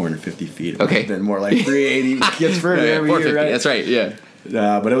call it 450 feet. It okay. might have been more like 380. Gets further every year, right? That's right, yeah.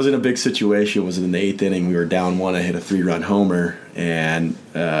 But it was in a big situation. It was in the 8th inning. We were down 1. I hit a 3-run homer. And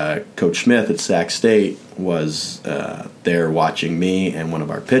Coach Smith at Sac State was there watching me and one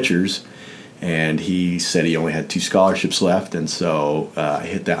of our pitchers. And he said he only had 2 scholarships left. And so I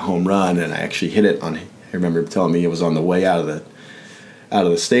hit that home run, and I actually hit it on – I remember him telling me it was on the way out of the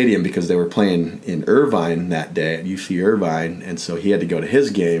stadium because they were playing in Irvine that day at UC Irvine, and so he had to go to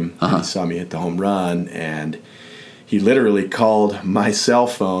his game. And he saw me hit the home run, and he literally called my cell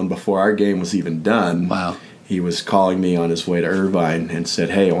phone before our game was even done. Wow. He was calling me on his way to Irvine and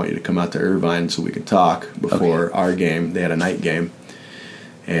said, "Hey, I want you to come out to Irvine so we can talk before our game." They had a night game.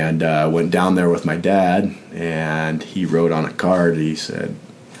 And went down there with my dad, and he wrote on a card, he said,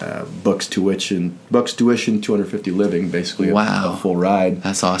 Bucks tuition, $250 living, basically a full ride.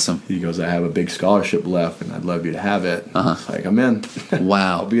 That's awesome. He goes, "I have a big scholarship left, and I'd love you to have it." It's like, I'm in.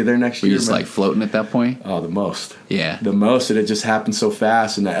 Wow. I'll be there next year. Were you just like floating at that point? Oh, the most. Yeah. The most, and it just happened so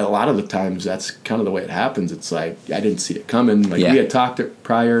fast, and a lot of the times that's kind of the way it happens. It's like, I didn't see it coming. Like, we had talked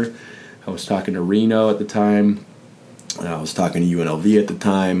prior. I was talking to Reno at the time. I was talking to UNLV at the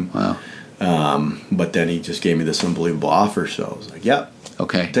time. Wow. But then he just gave me this unbelievable offer, so I was like, yep.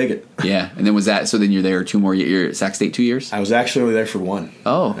 Okay. Take it. Yeah. And then was that, so then you're there 2 more years, you're at Sac State 2 years? I was actually only there for 1.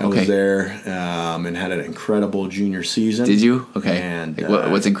 Oh, okay. I was there and had an incredible junior season. Did you? Okay. And like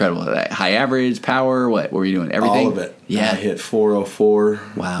what's incredible? High average, power, what were you doing? Everything? All of it. Yeah. I hit 404.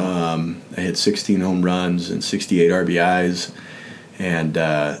 Wow. I hit 16 home runs and 68 RBIs. And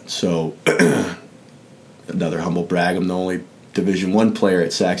so another humble brag, I'm the only Division I player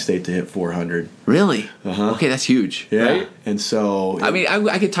at Sac State to hit 400. Really? Okay, that's huge. Yeah. Right? And so I mean,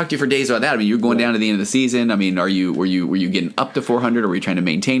 I could talk to you for days about that. I mean, you're going down to the end of the season. I mean, were you getting up to 400, or were you trying to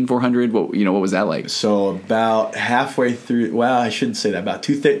maintain 400? What was that like? So about halfway through, well, I shouldn't say that. About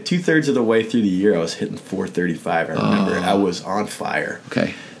two-thirds of the way through the year, I was hitting 435. I remember I was on fire.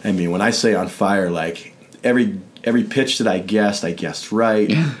 Okay. I mean, when I say on fire, like every pitch that I guessed right.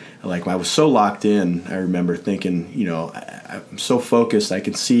 Yeah. Like, I was so locked in, I remember thinking, I'm so focused, I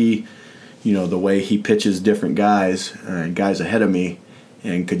can see, the way he pitches different guys and guys ahead of me,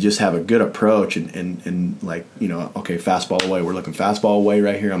 and could just have a good approach and like, okay, fastball away, we're looking fastball away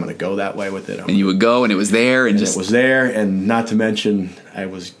right here, I'm going to go that way with it. And you would go, and it was there, and just... it was there, and not to mention, I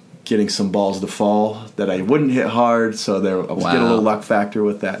was getting some balls to fall that I wouldn't hit hard, so I was getting a little luck factor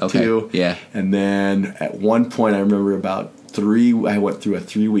with that too. Yeah. And then at one point, I remember I went through a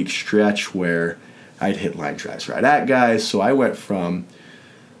 3-week stretch where I'd hit line drives right at guys. So I went from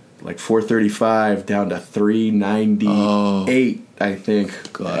like 435 down to 398, I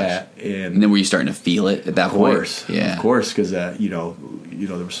think. Gosh. And then were you starting to feel it at that point? Of course. Yeah. Of course, because, there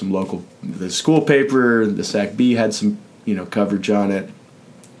was some local, the school paper, the SAC-B had some, coverage on it.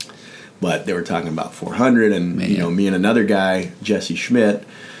 But they were talking about 400, and, me and another guy, Jesse Schmidt,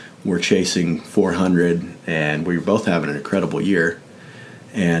 were chasing 400, and we were both having an incredible year.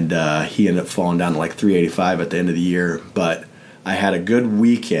 And he ended up falling down to like 385 at the end of the year. But I had a good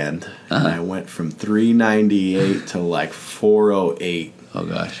weekend, and I went from 398 to like 408. Oh,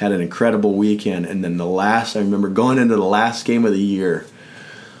 gosh. Had an incredible weekend. And then I remember going into the last game of the year,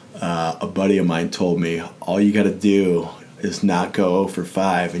 a buddy of mine told me, all you got to do is not go 0 for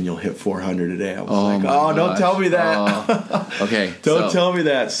 5, and you'll hit 400 today. I was don't tell me that. Oh. Okay. Don't tell me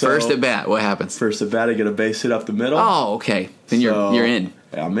that. So, first at bat, what happens? First at bat, I get a base hit up the middle. Oh, okay. Then you're in.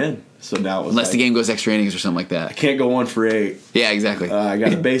 I'm in. So now it was unless the game goes extra innings or something like that. I can't go 1 for 8. Yeah, exactly. I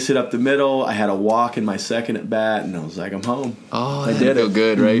got a base hit up the middle. I had a walk in my second at bat, and I was like, I'm home. Oh, I did feel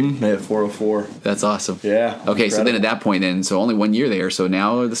good, right? Mm-hmm. I hit 404. That's awesome. Yeah. Okay, incredible. So then at that point, so only 1 year there. So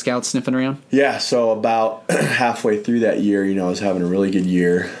now are the scouts sniffing around? Yeah. So about halfway through that year, I was having a really good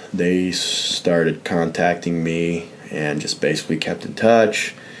year. They started contacting me and just basically kept in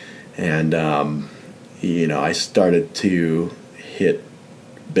touch, and I started to hit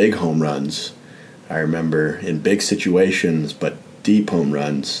big home runs. I remember in big situations, but deep home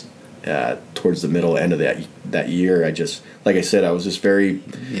runs towards the middle end of that year. I just, like I said, I was just very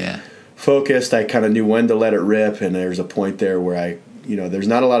focused. I kind of knew when to let it rip, and there's a point there where there's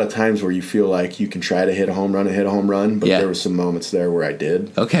not a lot of times where you feel like you can try to hit a home run, but there was some moments there where I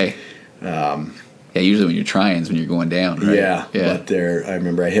did. Okay. Yeah, usually when you're trying is when you're going down, right? Yeah. But I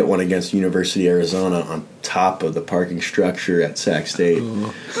remember I hit one against University of Arizona on top of the parking structure at Sac State.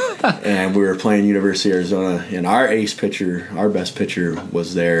 And we were playing University of Arizona, and our best pitcher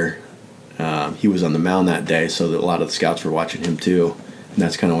was there. He was on the mound that day, so that a lot of the scouts were watching him too. And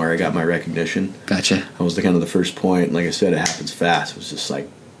that's kind of where I got my recognition. Gotcha. That was the first point. Like I said, it happens fast. It was just like,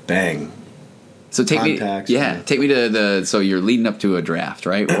 bang. So take me to so you're leading up to a draft,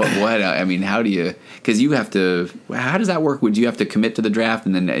 right? What I mean, how do you? Because you have to. How does that work? Would you have to commit to the draft,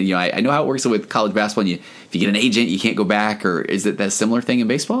 and then I know how it works with college basketball. And if you get an agent, you can't go back, or is it that similar thing in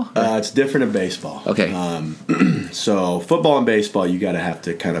baseball? It's different in baseball. Okay. So football and baseball, you got to have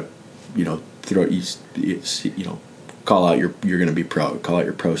to kind of, call out you're going to be pro. Call out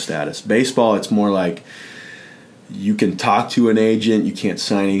your pro status. Baseball, it's more like, you can talk to an agent. You can't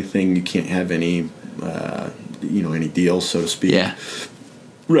sign anything. You can't have any, any deals, so to speak. Yeah.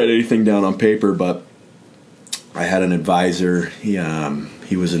 Write anything down on paper. But I had an advisor. He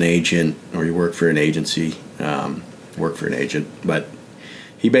was an agent, or he worked for an agency. But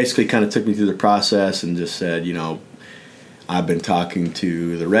he basically kind of took me through the process and just said, I've been talking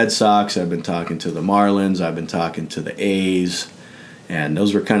to the Red Sox. I've been talking to the Marlins. I've been talking to the A's, and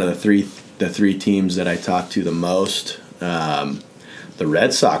those were kind of the three teams that I talked to the most. The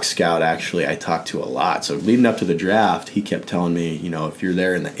Red Sox scout, actually, I talked to a lot. So leading up to the draft, he kept telling me, if you're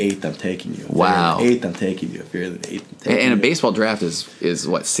there in the 8th, I'm taking you. If wow. you're in the 8th, I'm taking you. If you're in the 8th, I'm taking you. And a baseball draft is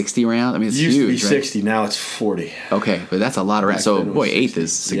what, 60 rounds? I mean, it's huge. It used to be right? 60. Now it's 40. Okay, but that's a lot of rounds. So, boy, 8th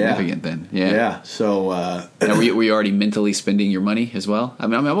is significant then. Yeah. Yeah. So, now, were you already mentally spending your money as well? I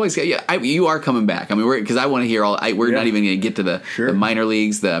mean, I'm always you are coming back. I mean, because I want to hear we're not even going to get to the minor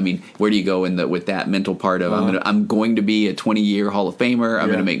leagues. Where do you go with that mental part of I'm going to be a 20-year Hall of Famer. I'm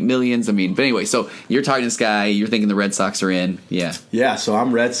going to make millions. I mean, but anyway, so you're talking to this guy. You're thinking the Red Sox are in. Yeah. Yeah. So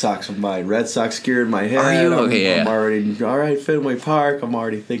I'm Red Sox with my Red Sox gear in my head. Are you? Okay. I'm already all right. Fenway Park. I'm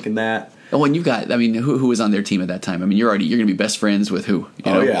already thinking that. Oh, and you've got. who was on their team at that time? I mean, you're going to be best friends with who?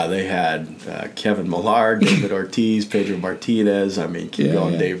 Yeah, they had Kevin Millar, David Ortiz, Pedro Martinez. Keep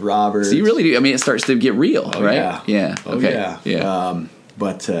going, Dave Roberts. So you really do. It starts to get real, right? Yeah. Yeah. Okay. Yeah.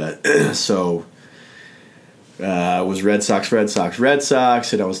 It was Red Sox, and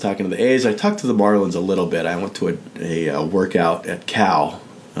I was talking to the A's. I talked to the Marlins a little bit. I went to a workout at Cal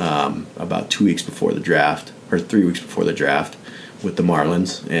about 2 weeks before the draft, or 3 weeks before the draft, with the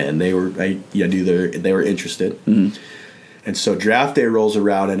Marlins, and they were interested. Mm-hmm. And so draft day rolls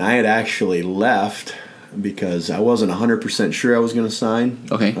around, and I had actually left because I wasn't 100% sure I was going to sign.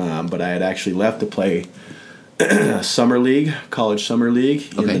 Okay. But I had actually left to play summer league, college summer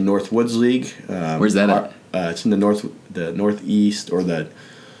league, in the Northwoods League. Where's that at? It's in the northeast, or the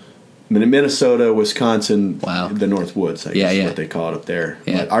Minnesota, Wisconsin. Wow. The Northwoods, I guess is what they call it up there.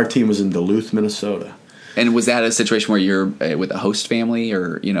 Yeah. But our team was in Duluth, Minnesota. And was that a situation where you're with a host family,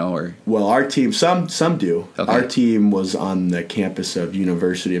 or? Well, our team, some do. Okay. Our team was on the campus of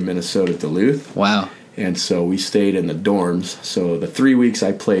University of Minnesota Duluth. Wow. And so we stayed in the dorms. So the 3 weeks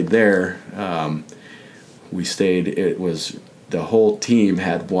I played there, we stayed. The whole team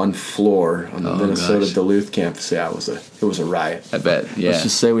had one floor on the Minnesota Duluth campus. Yeah, it was a riot. I bet. Yeah. Let's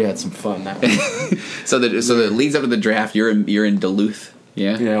just say we had some fun that week. So that leads up to the draft. You're in Duluth.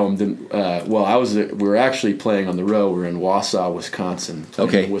 Yeah. We were actually playing on the road. We were in Wausau, Wisconsin.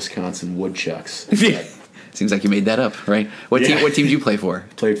 Okay. Wisconsin Woodchucks. Seems like you made that up, right? What team did you play for?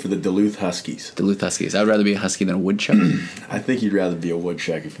 Played for the Duluth Huskies. Duluth Huskies. I'd rather be a Husky than a woodchuck. I think you'd rather be a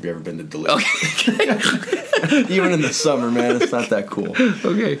woodchuck if you've ever been to Duluth. Okay. Even in the summer, man, it's not that cool.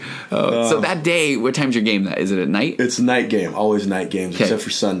 Okay. So that day, what time's your game? Is it at night? It's a night game. Always night games, except for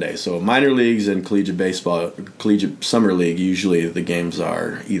Sunday. So minor leagues and collegiate summer league, usually the games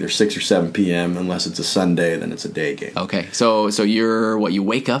are either 6 or 7 p.m. Unless it's a Sunday, then it's a day game. Okay. So you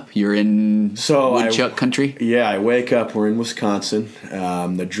wake up, you're in woodchuck country? Yeah, I wake up. We're in Wisconsin.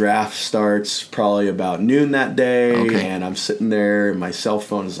 The draft starts probably about noon that day, and I'm sitting there, and my cell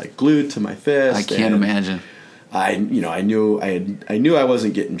phone is like glued to my fist. I can't imagine. I knew I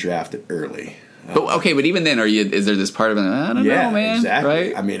wasn't getting drafted early. But even then, is there this part of it? I don't know, man.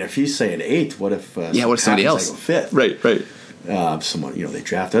 Exactly. Right? If he's saying 8th, what if? What if somebody else? I go 5th. Right. Someone, they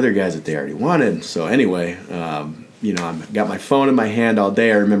draft other guys that they already wanted. So anyway, I got my phone in my hand all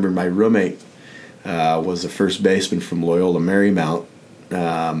day. I remember my roommate was the first baseman from Loyola Marymount,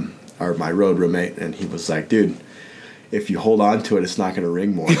 or my road roommate, and he was like, dude, if you hold on to it, it's not going to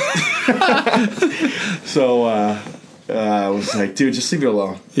ring more. So I was like, dude, just leave it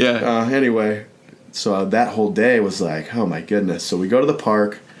alone. Yeah. Anyway, so that whole day was like, oh my goodness. So we go to the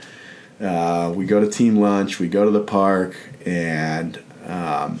park, we go to team lunch, we go to the park, and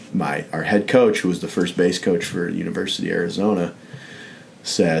our head coach, who was the first base coach for the University of Arizona,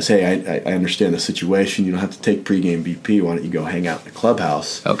 says, "Hey, I understand the situation. You don't have to take pregame BP. Why don't you go hang out in the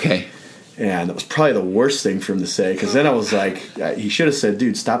clubhouse?" Okay. And that was probably the worst thing for him to say, because then I was like, he should have said,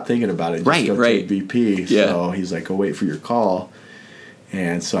 "Dude, stop thinking about it. Just go take BP." Yeah. So he's like, "Go wait for your call."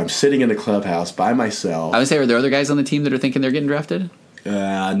 And so I'm sitting in the clubhouse by myself. I would say, are there other guys on the team that are thinking they're getting drafted?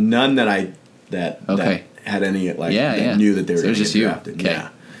 None that that had any that knew that they were going to get drafted. Okay.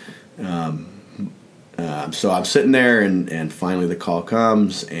 Yeah. So I'm sitting there, and finally the call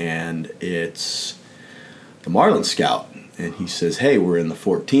comes, and it's the Marlins scout, and he says, "Hey, we're in the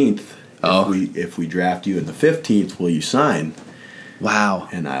 14th. If we draft you in the 15th, will you sign?" Wow.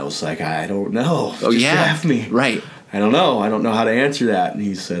 And I was like, "I don't know. Oh, Just draft me." Right. I don't know. I don't know how to answer that. And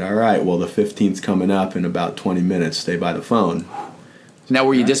he said, "All right, well, the 15th's coming up in about 20 minutes. Stay by the phone." Now,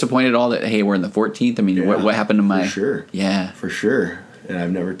 were you disappointed at all that, hey, we're in the 14th? I mean, Yeah, what happened to my... For sure. Yeah. For sure. And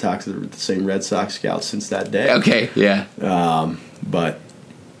I've never talked to the same Red Sox scout since that day. Okay, yeah. But,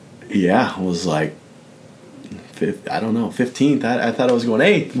 yeah, it was like, I don't know, 15th. I thought I was going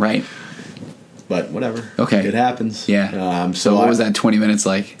 8th. Right. But whatever. Okay. It happens. Yeah. So what was that 20 minutes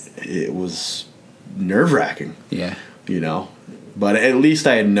like? It was nerve-wracking. Yeah. But at least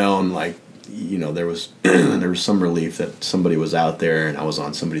I had known, there was there was some relief that somebody was out there and I was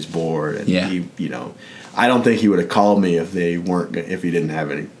on somebody's board. And he, I don't think he would have called me if he didn't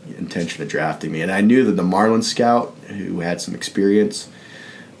have any intention of drafting me. And I knew that the Marlins scout, who had some experience,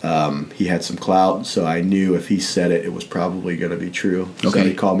 he had some clout, so I knew if he said it, it was probably going to be true. Okay. So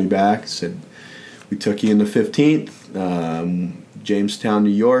he called me back, said, "We took you in the 15th. Jamestown,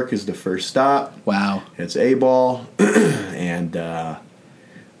 New York is the first stop. Wow. It's A-ball, and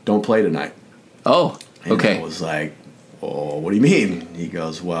don't play tonight." Oh, okay. And I was like, "Oh, what do you mean?" He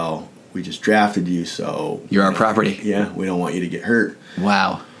goes, "Well, we just drafted you, so..." You're our property. Yeah, we don't want you to get hurt.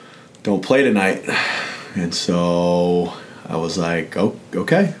 Wow. Don't play tonight. And so I was like, "Oh,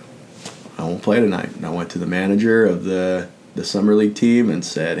 okay, I won't play tonight." And I went to the manager of the summer league team and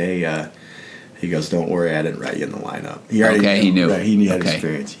said, "Hey," he goes, "Don't worry, I didn't write you in the lineup." He knew. Right, he had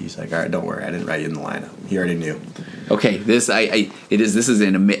experience. He's like, "All right, don't worry, I didn't write you in the lineup." He already knew. Okay, this is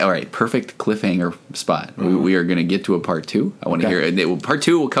an all right, perfect cliffhanger spot. We are going to get to a part 2. I want to hear it. Part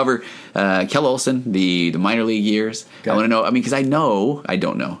 2 will cover Mikela Olsen, the minor league years. Okay. I want to know. I mean, because I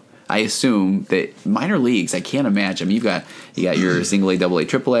don't know. I assume that minor leagues, I can't imagine. I mean, you got your single A, double A,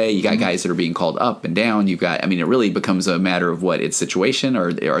 triple A. You got guys that are being called up and down. You've got, I mean, it really becomes a matter of what its situation.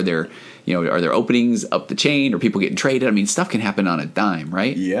 Are there openings up the chain? Or people getting traded? I mean, stuff can happen on a dime,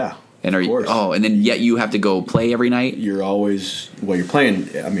 right? Yeah. And and then yet you have to go play every night? You're playing.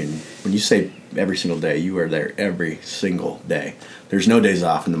 I mean, when you say every single day, you are there every single day. There's no days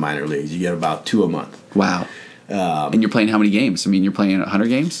off in the minor leagues. You get about 2 a month. Wow. And you're playing how many games? I mean, you're playing 100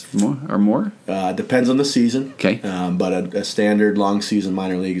 games or more? Depends on the season. Okay. But a standard long season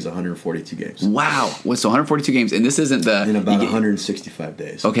minor league is 142 games. Wow. So 142 games, and this isn't the... In about 165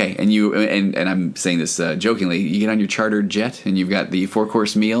 days. Okay, and I'm saying this jokingly, you get on your chartered jet, and you've got the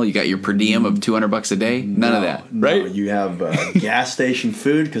 4-course meal, you got your per diem of $200 a day? None of that, right? No, you have gas station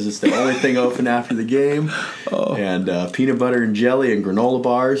food, because it's the only thing open after the game. Oh. And peanut butter and jelly and granola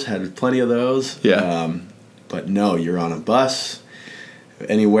bars, had plenty of those. Yeah. But no, you're on a bus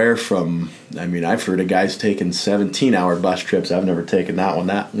anywhere from, I mean, I've heard of guys taking 17-hour bus trips. I've never taken that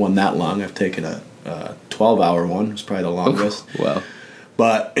one that long. I've taken a 12-hour one. It's probably the longest. Wow.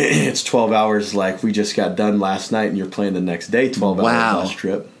 But it's 12 hours like we just got done last night, and you're playing the next day, 12-hour bus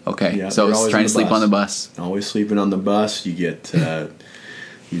trip. Okay, yeah, so it's trying to sleep on the bus. Always sleeping on the bus. You get...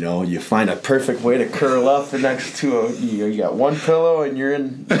 you find a perfect way to curl up next to you got one pillow and you're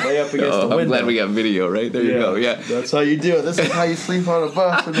lay up against the window. I'm glad we got video, right? There you go, yeah. That's how you do it. This is how you sleep on a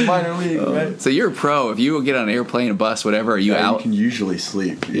bus in the minor league, right? So you're a pro. If you get on an airplane, a bus, whatever, are you out? You can usually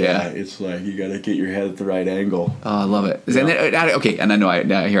sleep. Yeah. It's like you got to get your head at the right angle. Oh, I love it. Yeah. Okay, and I know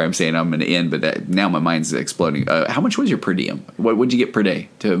here I'm saying I'm going to end, but now my mind's exploding. How much was your per diem? What would you get per day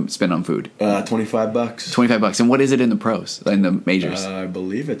to spend on food? $25. $25. And what is it in the pros, in the majors? I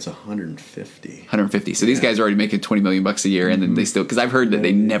believe it's 150. 150. So these guys are already making $20 million a year, and then they still, because I've heard that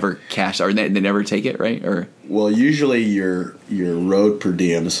they never cash or they never take it, right? Or usually your road per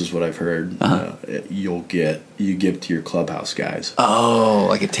diem. This is what I've heard. You give to your clubhouse guys. Oh,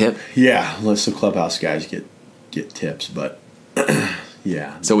 like a tip? Yeah, unless the clubhouse guys get tips, but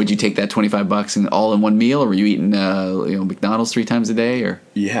yeah. So would you take that $25 and all in one meal, or were you eating McDonald's 3 times a day, or?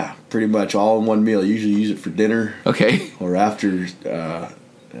 Yeah, pretty much all in one meal. Usually use it for dinner. Okay. Or after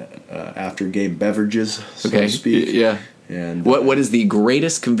game beverages, so to speak. Yeah. And what is the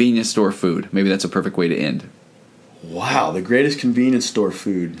greatest convenience store food? Maybe that's a perfect way to end. Wow, the greatest convenience store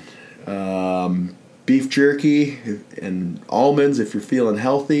food. Beef jerky and almonds if you're feeling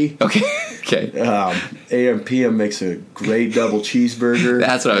healthy. Okay. Okay. AM/PM makes a great double cheeseburger.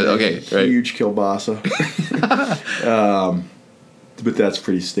 That's what I was. Okay. Right. Huge kielbasa. But that's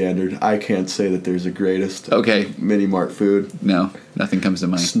pretty standard. I can't say that there's a greatest. Okay. Mini mart food. No, nothing comes to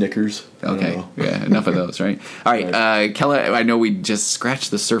mind. Snickers. Okay. Yeah. Enough of those. Right. All right. Mikela, I know we just scratched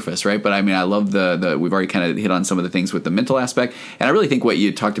the surface, right? But I mean, I love the we've already kind of hit on some of the things with the mental aspect, and I really think what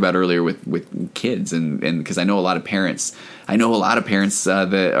you talked about earlier with kids, and because I know a lot of parents.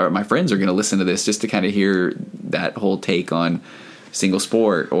 That are my friends are going to listen to this just to kind of hear that whole take on single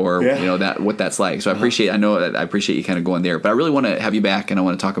sport or that what that's like. So I appreciate you kind of going there, but I really want to have you back and I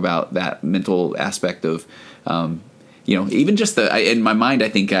want to talk about that mental aspect of even just in my mind I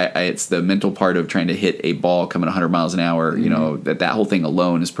think it's the mental part of trying to hit a ball coming 100 miles an hour. That whole thing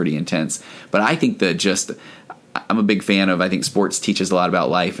alone is pretty intense, but I think that I'm a big fan of, I think sports teaches a lot about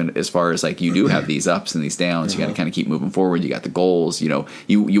life, and as far as like you do have these ups and these downs, you got to kind of keep moving forward. You got the goals, you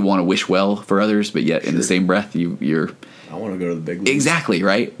want to wish well for others, but yet in the same breath you're I want to go to the big leagues. Exactly,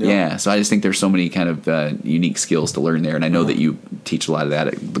 right? Yeah. So I just think there's so many kind of unique skills to learn there, and I know that you teach a lot of that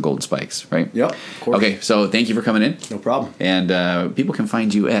at the Golden Spikes, right? Yep, of course. Okay, so thank you for coming in. No problem. And people can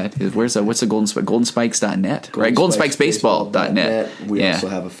find you at what's the goldenspikes.net, right? Goldenspikesbaseball.net. We also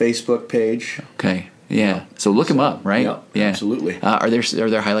have a Facebook page. Okay. Yeah. So look them up, right? Yeah. Absolutely. Are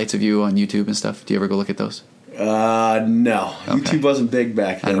there highlights of you on YouTube and stuff? Do you ever go look at those? No. Okay. YouTube wasn't big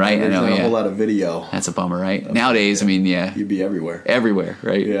back then. Right, There's not a whole lot of video. That's a bummer, right? Nowadays, I mean, you'd be everywhere. Everywhere,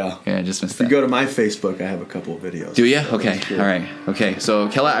 right? Yeah. Yeah, I just missed that. If you go to my Facebook, I have a couple of videos. Do you? Okay. All right. Okay. So,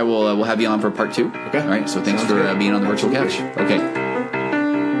 Mikela, I will we'll have you on for part 2. Okay. All right. So, thanks for being on the virtual couch. Okay.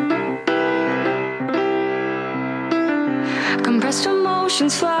 Compressed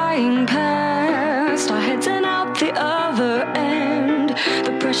emotions flying past our heads and out the other end.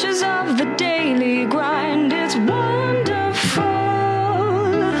 The pressures of the daily grind, it's wonderful.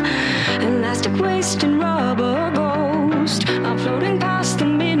 Elastic waist and rubber ghost are floating past the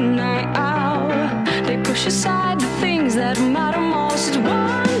midnight hour. They push aside the things that matter most. It's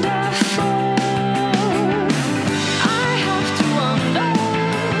wonderful. I have to wonder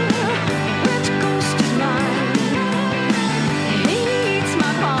which ghost is mine. He eats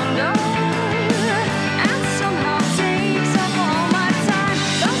my ponder and somehow takes up all my time.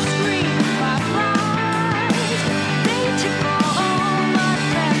 The scream fireflies, they tickle all my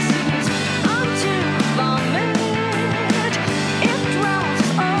fancies until vomit. It drowns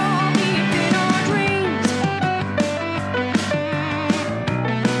all deep in our dreams.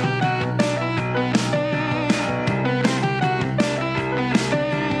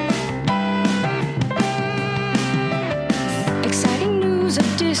 Exciting news, a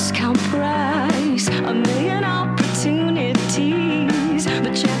discount price, a million opportunities.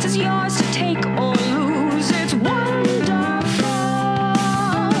 The chance is yours to take or lose. It's wonderful.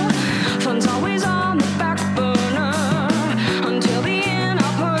 Fun's always on the back burner until the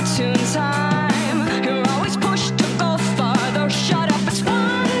inopportune time. You're always pushed to go farther. Shut up, it's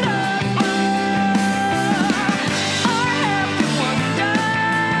wonderful. I have to wonder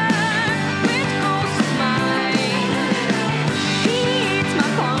which ghost is mine. He eats my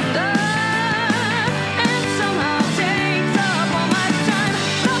ponder and somehow takes up all my time.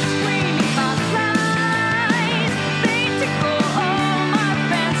 The screaming fireflies, they tickle all my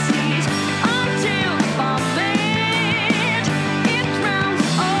fancies until vomit. It drowns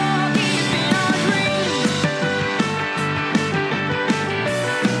all deep in our dreams.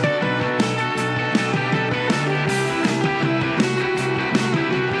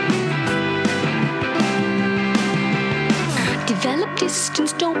 Develop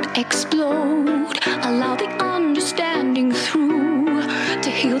distance, don't explode. Allow the understanding through to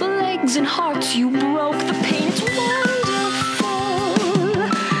heal the legs and hearts you broke. The pain, it's wonderful.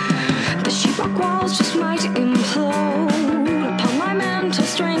 The sheetrock walls just might implode upon my mental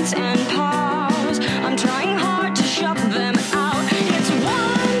strengths and parts.